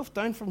 throw yourself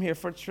down from here,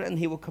 for it's written,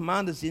 he will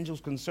command his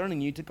angels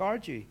concerning you to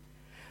guard you.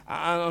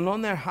 And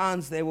on their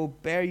hands they will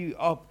bear you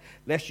up,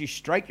 lest you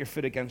strike your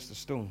foot against a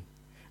stone.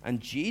 And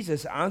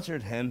Jesus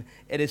answered him,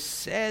 it is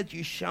said,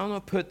 you shall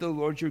not put the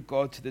Lord your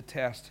God to the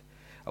test.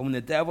 And when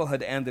the devil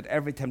had ended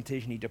every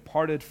temptation, he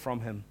departed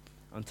from him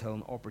until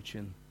an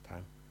opportune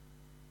time.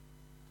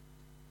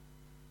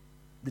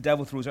 The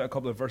devil throws out a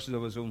couple of verses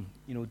of his own.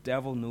 You know,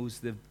 devil knows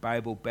the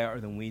Bible better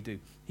than we do.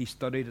 He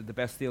studied at the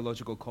best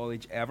theological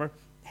college ever,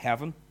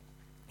 heaven.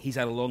 He's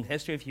had a long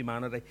history of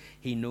humanity.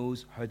 He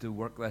knows how to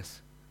work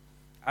this.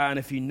 And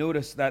if you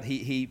notice that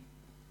he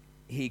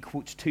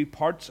quotes two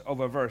parts of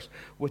a verse,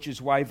 which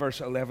is why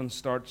verse 11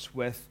 starts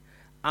with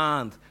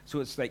and. So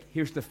it's like,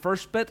 here's the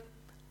first bit,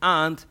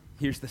 and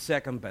here's the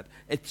second bit.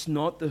 It's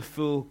not the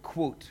full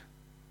quote.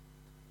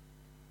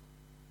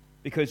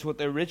 Because what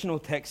the original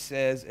text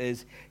says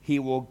is, he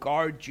will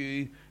guard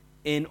you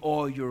in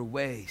all your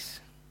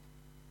ways.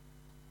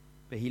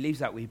 But he leaves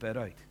that wee bit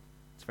out.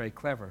 It's very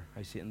clever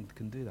how Satan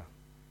can do that.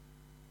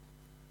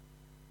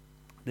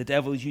 The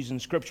devil is using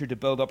Scripture to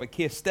build up a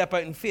case. Step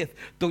out in faith.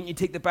 Don't you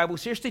take the Bible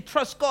seriously?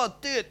 Trust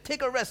God. Do it.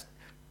 Take a risk.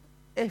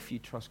 If you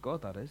trust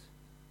God, that is.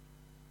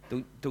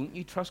 Don't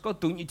you trust God?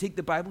 Don't you take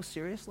the Bible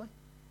seriously?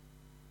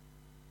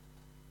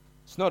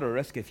 It's not a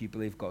risk if you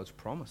believe God's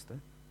promised it.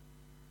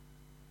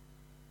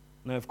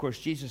 Now, of course,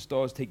 Jesus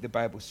does take the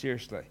Bible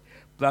seriously,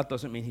 but that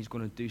doesn't mean he's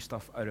going to do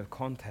stuff out of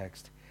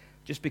context.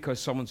 Just because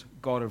someone's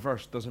got a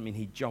verse doesn't mean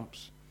he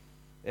jumps.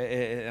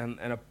 And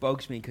it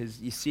bugs me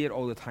because you see it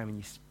all the time, and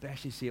you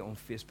especially see it on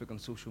Facebook and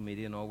social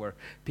media and all, where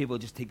people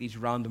just take these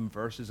random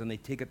verses and they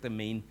take it to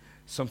mean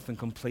something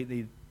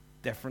completely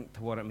different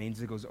to what it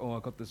means. It goes, oh, I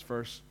got this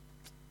verse.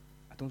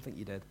 I don't think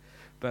you did.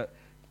 But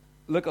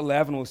Luke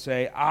 11 will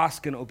say,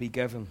 ask and it will be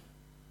given.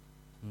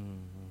 Of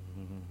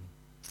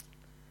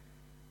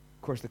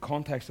course, the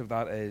context of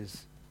that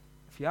is,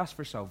 if you ask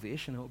for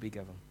salvation, it will be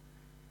given.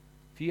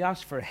 If you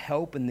ask for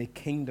help in the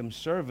kingdom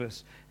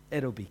service,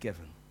 it will be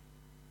given.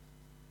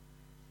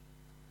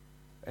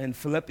 In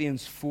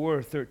Philippians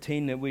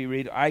 4:13 that we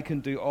read, I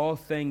can do all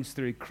things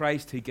through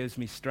Christ who gives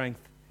me strength.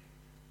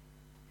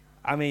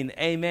 I mean,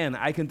 amen.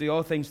 I can do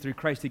all things through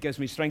Christ who gives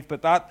me strength,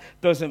 but that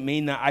doesn't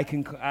mean that I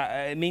can,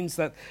 it means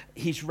that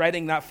he's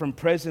writing that from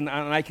prison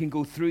and I can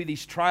go through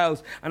these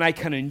trials and I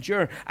can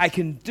endure. I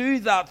can do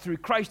that through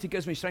Christ who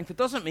gives me strength. It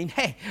doesn't mean,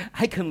 hey,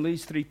 I can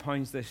lose 3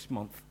 pounds this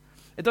month.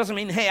 It doesn't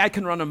mean, hey, I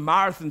can run a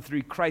marathon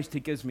through Christ who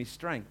gives me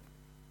strength.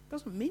 It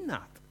doesn't mean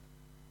that.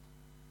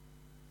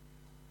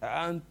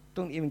 And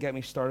don't even get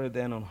me started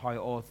then on how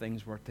all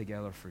things work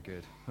together for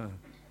good.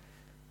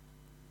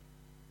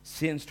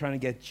 Satan's trying to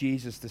get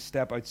Jesus to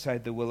step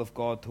outside the will of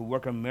God, to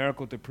work a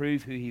miracle to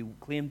prove who he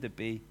claimed to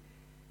be.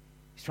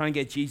 He's trying to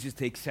get Jesus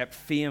to accept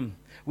fame,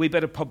 a wee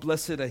bit of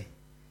publicity.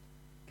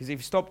 Because if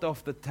he stopped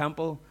off the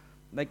temple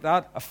like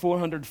that, a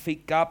 400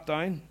 feet gap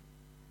down,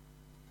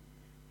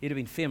 he'd have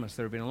been famous.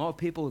 There would have been a lot of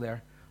people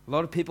there, a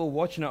lot of people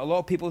watching it, a lot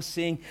of people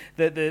seeing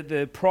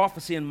the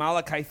prophecy in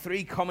Malachi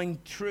 3 coming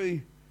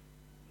true.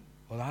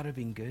 Well, that would have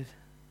been good.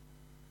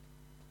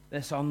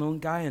 This unknown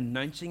guy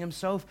announcing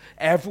himself,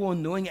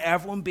 everyone knowing,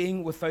 everyone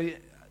being without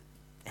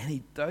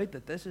any doubt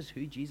that this is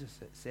who Jesus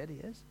said he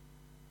is.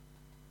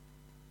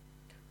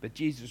 But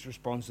Jesus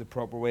responds the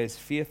proper way.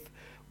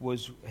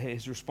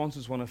 His response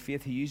was one of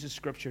faith. He uses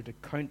Scripture to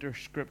counter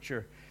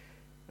Scripture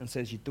and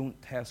says, you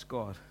don't test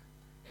God.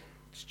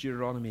 It's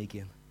Deuteronomy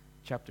again,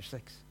 chapter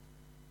 6.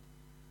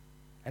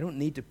 I don't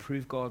need to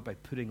prove God by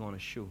putting on a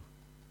show.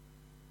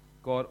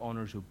 God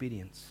honors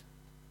obedience,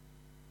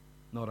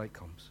 not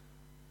outcomes.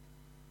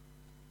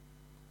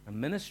 And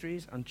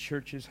ministries and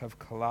churches have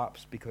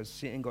collapsed because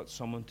Satan got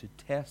someone to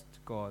test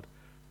God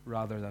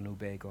rather than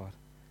obey God.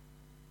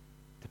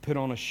 To put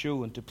on a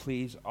show and to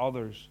please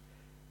others.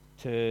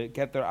 To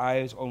get their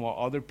eyes on what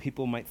other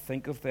people might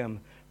think of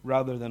them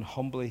rather than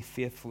humbly,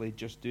 faithfully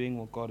just doing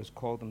what God has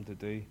called them to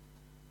do.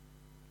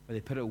 Or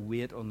they put a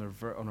weight on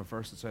a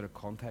verse that's out of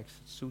context.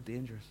 It's so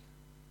dangerous.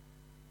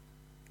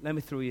 Let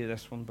me throw you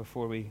this one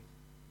before we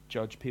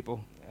judge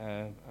people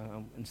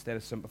instead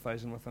of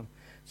sympathizing with them.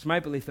 It's my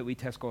belief that we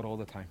test God all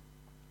the time.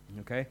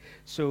 Okay?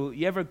 So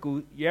you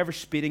ever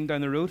speeding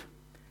down the road,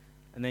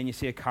 and then you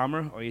see a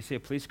camera or you see a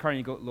police car and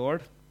you go,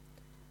 Lord,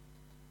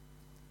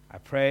 I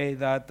pray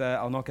that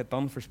I'll not get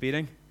done for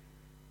speeding.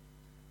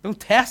 Don't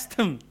test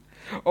him.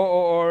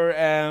 Or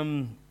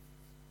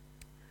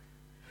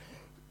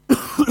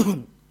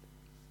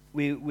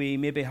we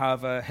maybe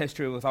have a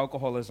history with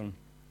alcoholism,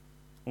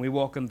 and we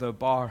walk into a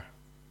bar,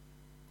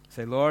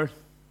 say, Lord,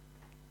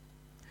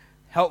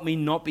 help me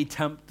not be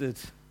tempted.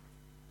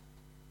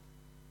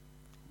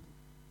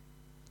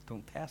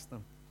 Don't test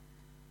them.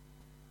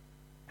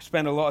 I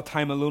spend a lot of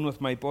time alone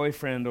with my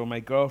boyfriend or my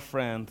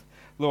girlfriend.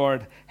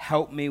 Lord,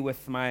 help me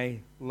with my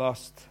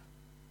lust.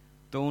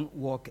 Don't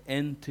walk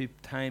into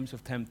times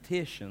of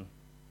temptation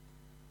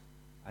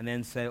and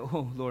then say,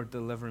 oh, Lord,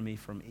 deliver me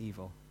from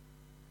evil.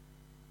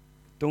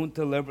 Don't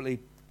deliberately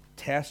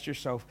test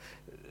yourself.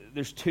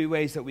 There's two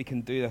ways that we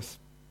can do this.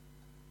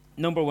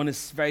 Number one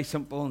is very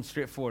simple and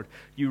straightforward.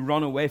 You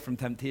run away from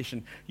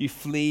temptation. You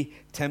flee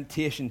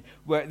temptation.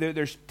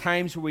 There's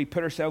times where we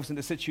put ourselves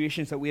into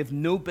situations that we have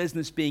no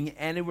business being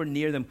anywhere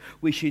near them.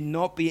 We should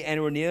not be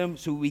anywhere near them,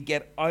 so we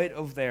get out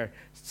of there.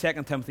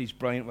 2 Timothy's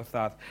brilliant with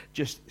that.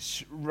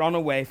 Just run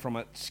away from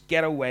it.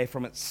 Get away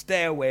from it.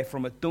 Stay away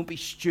from it. Don't be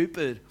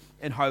stupid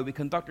in how we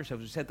conduct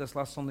ourselves. We said this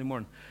last Sunday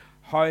morning.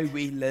 How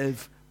we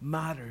live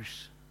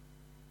matters.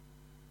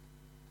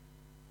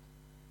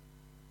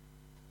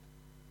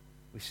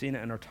 We've seen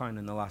it in our town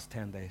in the last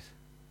 10 days.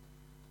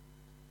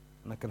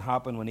 And it can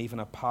happen when even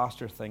a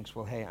pastor thinks,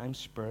 well, hey, I'm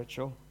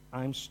spiritual,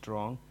 I'm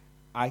strong,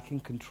 I can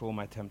control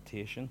my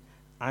temptation,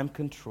 I'm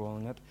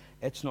controlling it,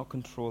 it's not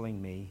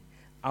controlling me,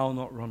 I'll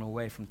not run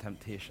away from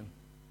temptation.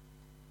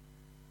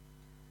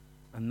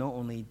 And not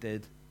only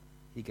did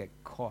he get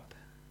caught,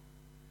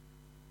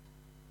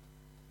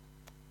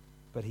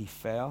 but he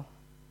fell,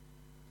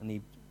 and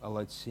he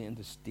allowed Satan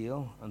to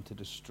steal and to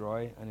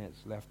destroy, and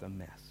it's left a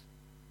mess.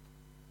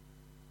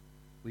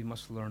 We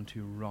must learn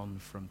to run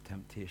from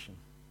temptation.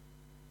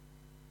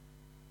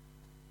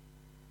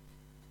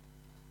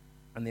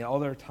 And the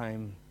other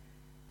time,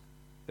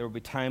 there will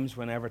be times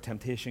whenever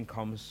temptation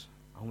comes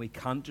and we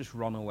can't just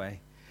run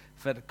away.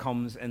 If it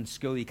comes in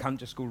school, you can't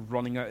just go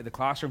running out of the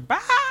classroom. Bah!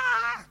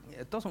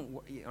 It doesn't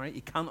work, right?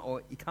 You can't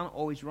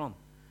always run.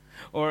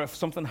 Or if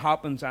something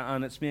happens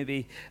and it's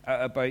maybe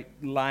about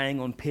lying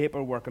on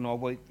paperwork and all,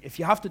 well, if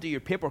you have to do your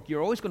paperwork,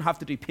 you're always going to have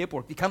to do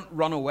paperwork. You can't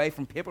run away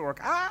from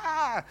paperwork.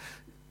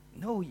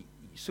 No,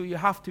 so you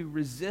have to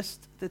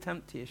resist the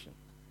temptation.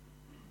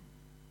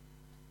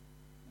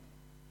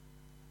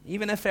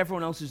 Even if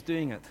everyone else is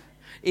doing it.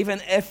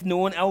 Even if no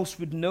one else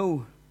would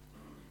know.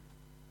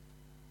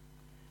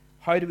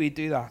 How do we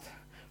do that?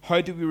 How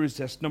do we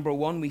resist? Number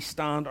one, we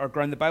stand our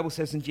ground. The Bible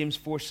says in James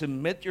 4,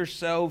 submit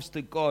yourselves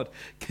to God.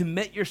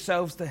 Commit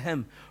yourselves to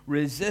Him.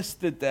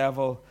 Resist the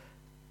devil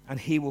and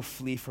he will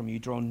flee from you.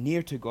 Draw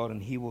near to God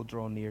and he will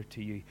draw near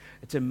to you.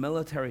 It's a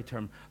military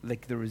term,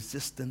 like the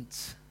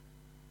resistance.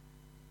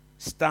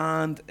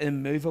 Stand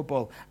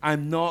immovable.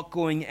 I'm not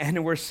going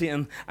anywhere,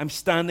 Satan. I'm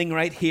standing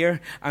right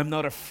here. I'm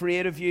not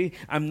afraid of you.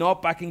 I'm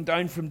not backing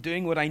down from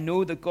doing what I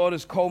know that God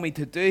has called me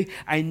to do.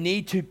 I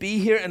need to be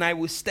here, and I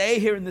will stay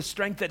here in the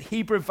strength that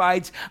He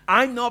provides.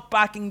 I'm not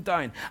backing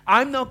down.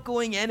 I'm not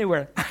going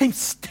anywhere. I'm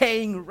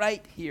staying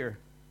right here.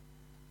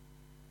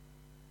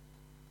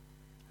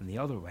 And the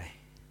other way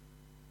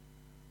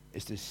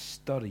is to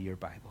study your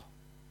Bible.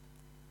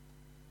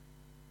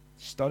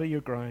 Study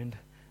your ground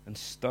and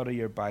study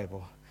your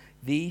Bible.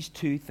 These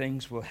two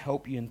things will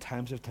help you in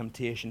times of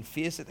temptation.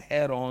 Face it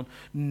head on,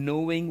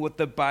 knowing what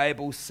the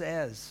Bible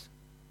says.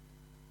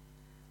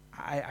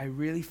 I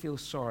really feel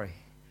sorry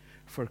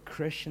for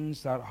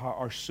Christians that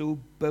are so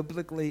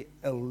biblically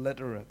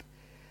illiterate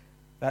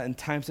that in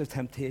times of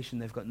temptation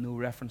they've got no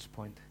reference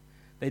point.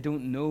 They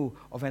don't know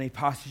of any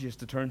passages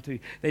to turn to.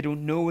 They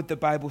don't know what the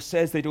Bible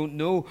says. They don't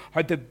know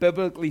how to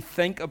biblically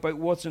think about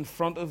what's in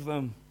front of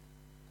them.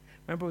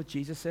 Remember what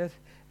Jesus said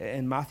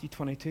in Matthew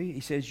 22? He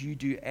says, you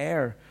do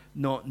err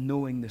not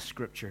knowing the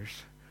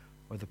Scriptures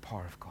or the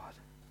power of God.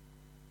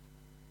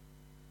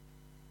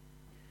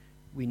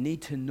 We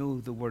need to know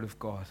the Word of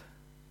God.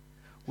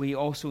 We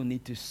also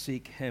need to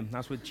seek Him.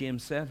 That's what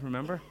James said,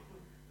 remember?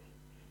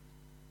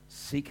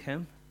 Seek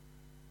Him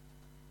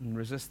and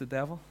resist the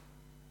devil.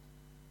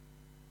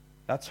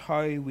 That's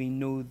how we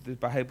know the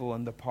Bible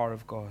and the power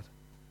of God.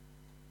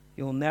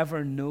 You'll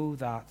never know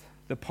that,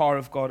 the power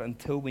of God,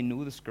 until we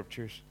know the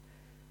Scriptures.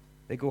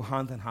 They go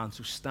hand in hand,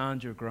 so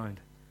stand your ground.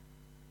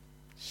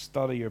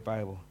 Study your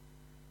Bible.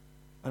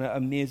 And it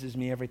amazes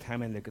me every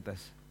time I look at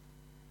this.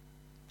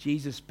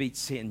 Jesus beat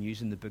Satan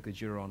using the book of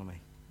Deuteronomy.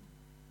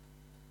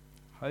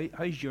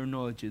 How's your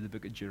knowledge of the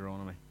book of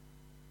Deuteronomy?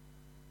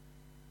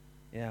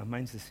 Yeah,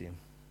 mine's the same.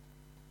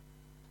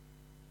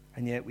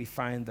 And yet we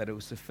find that it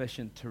was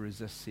sufficient to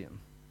resist Satan.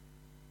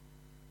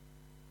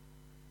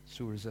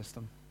 So resist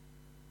him.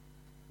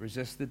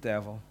 Resist the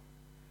devil.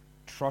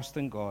 Trust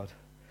in God.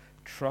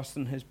 Trust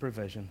in his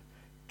provision.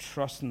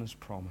 Trust in his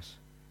promise.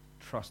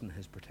 Trust in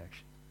his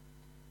protection.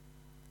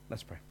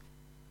 Let's pray.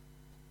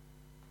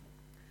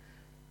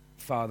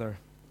 Father,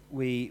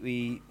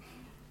 we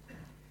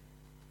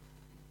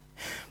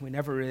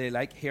never really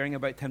like hearing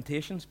about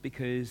temptations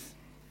because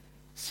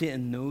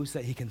Satan knows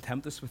that he can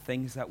tempt us with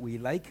things that we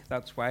like.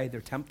 That's why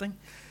they're tempting.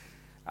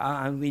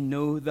 And we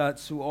know that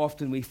so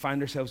often we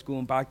find ourselves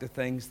going back to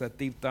things that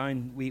deep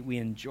down we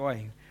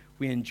enjoy.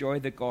 We enjoy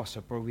the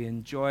gossip, or we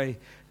enjoy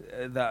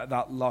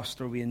that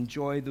lust, or we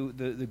enjoy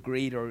the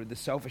greed or the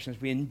selfishness.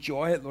 We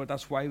enjoy it, Lord.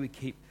 That's why we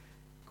keep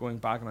going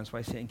back, and that's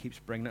why Satan keeps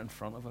bringing it in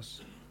front of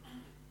us.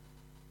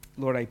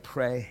 Lord, I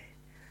pray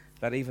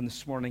that even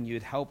this morning you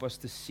would help us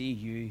to see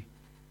you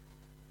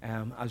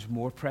as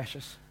more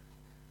precious.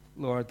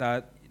 Lord,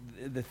 that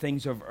the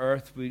things of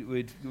earth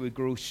would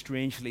grow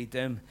strangely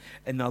dim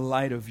in the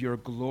light of your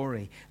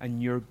glory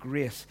and your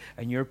grace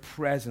and your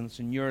presence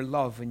and your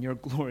love and your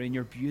glory and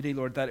your beauty,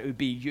 Lord, that it would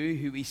be you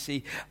who we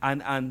see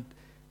and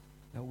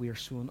that we are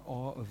so in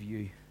awe of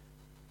you.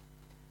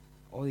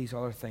 All these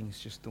other things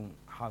just don't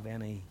have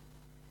any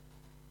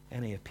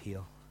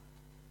appeal.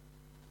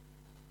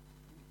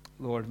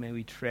 Lord, may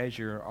we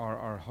treasure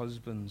our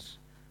husbands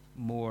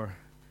more.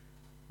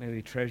 May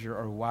we treasure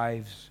our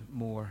wives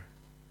more.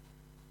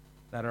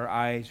 That our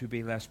eyes would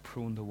be less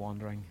prone to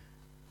wandering.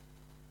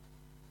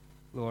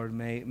 Lord,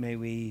 may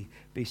we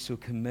be so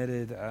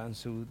committed and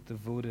so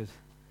devoted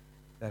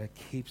that it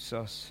keeps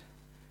us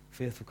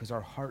faithful, because our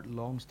heart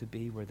longs to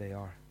be where they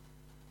are.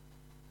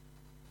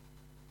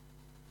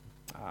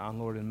 And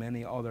Lord, in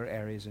many other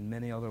areas, in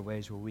many other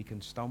ways where we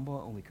can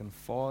stumble and we can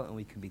fall and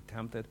we can be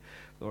tempted,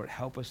 Lord,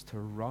 help us to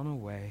run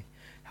away.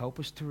 Help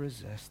us to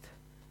resist.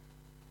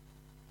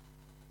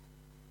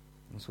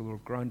 And so,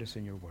 Lord, ground us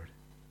in your word.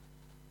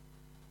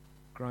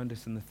 Ground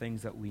us in the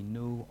things that we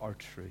know are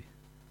true,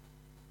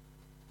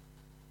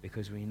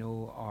 because we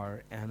know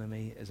our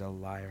enemy is a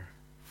liar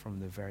from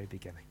the very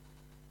beginning.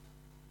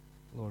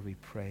 Lord, we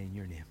pray in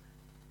your name.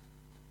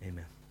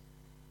 Amen.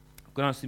 I'm going to ask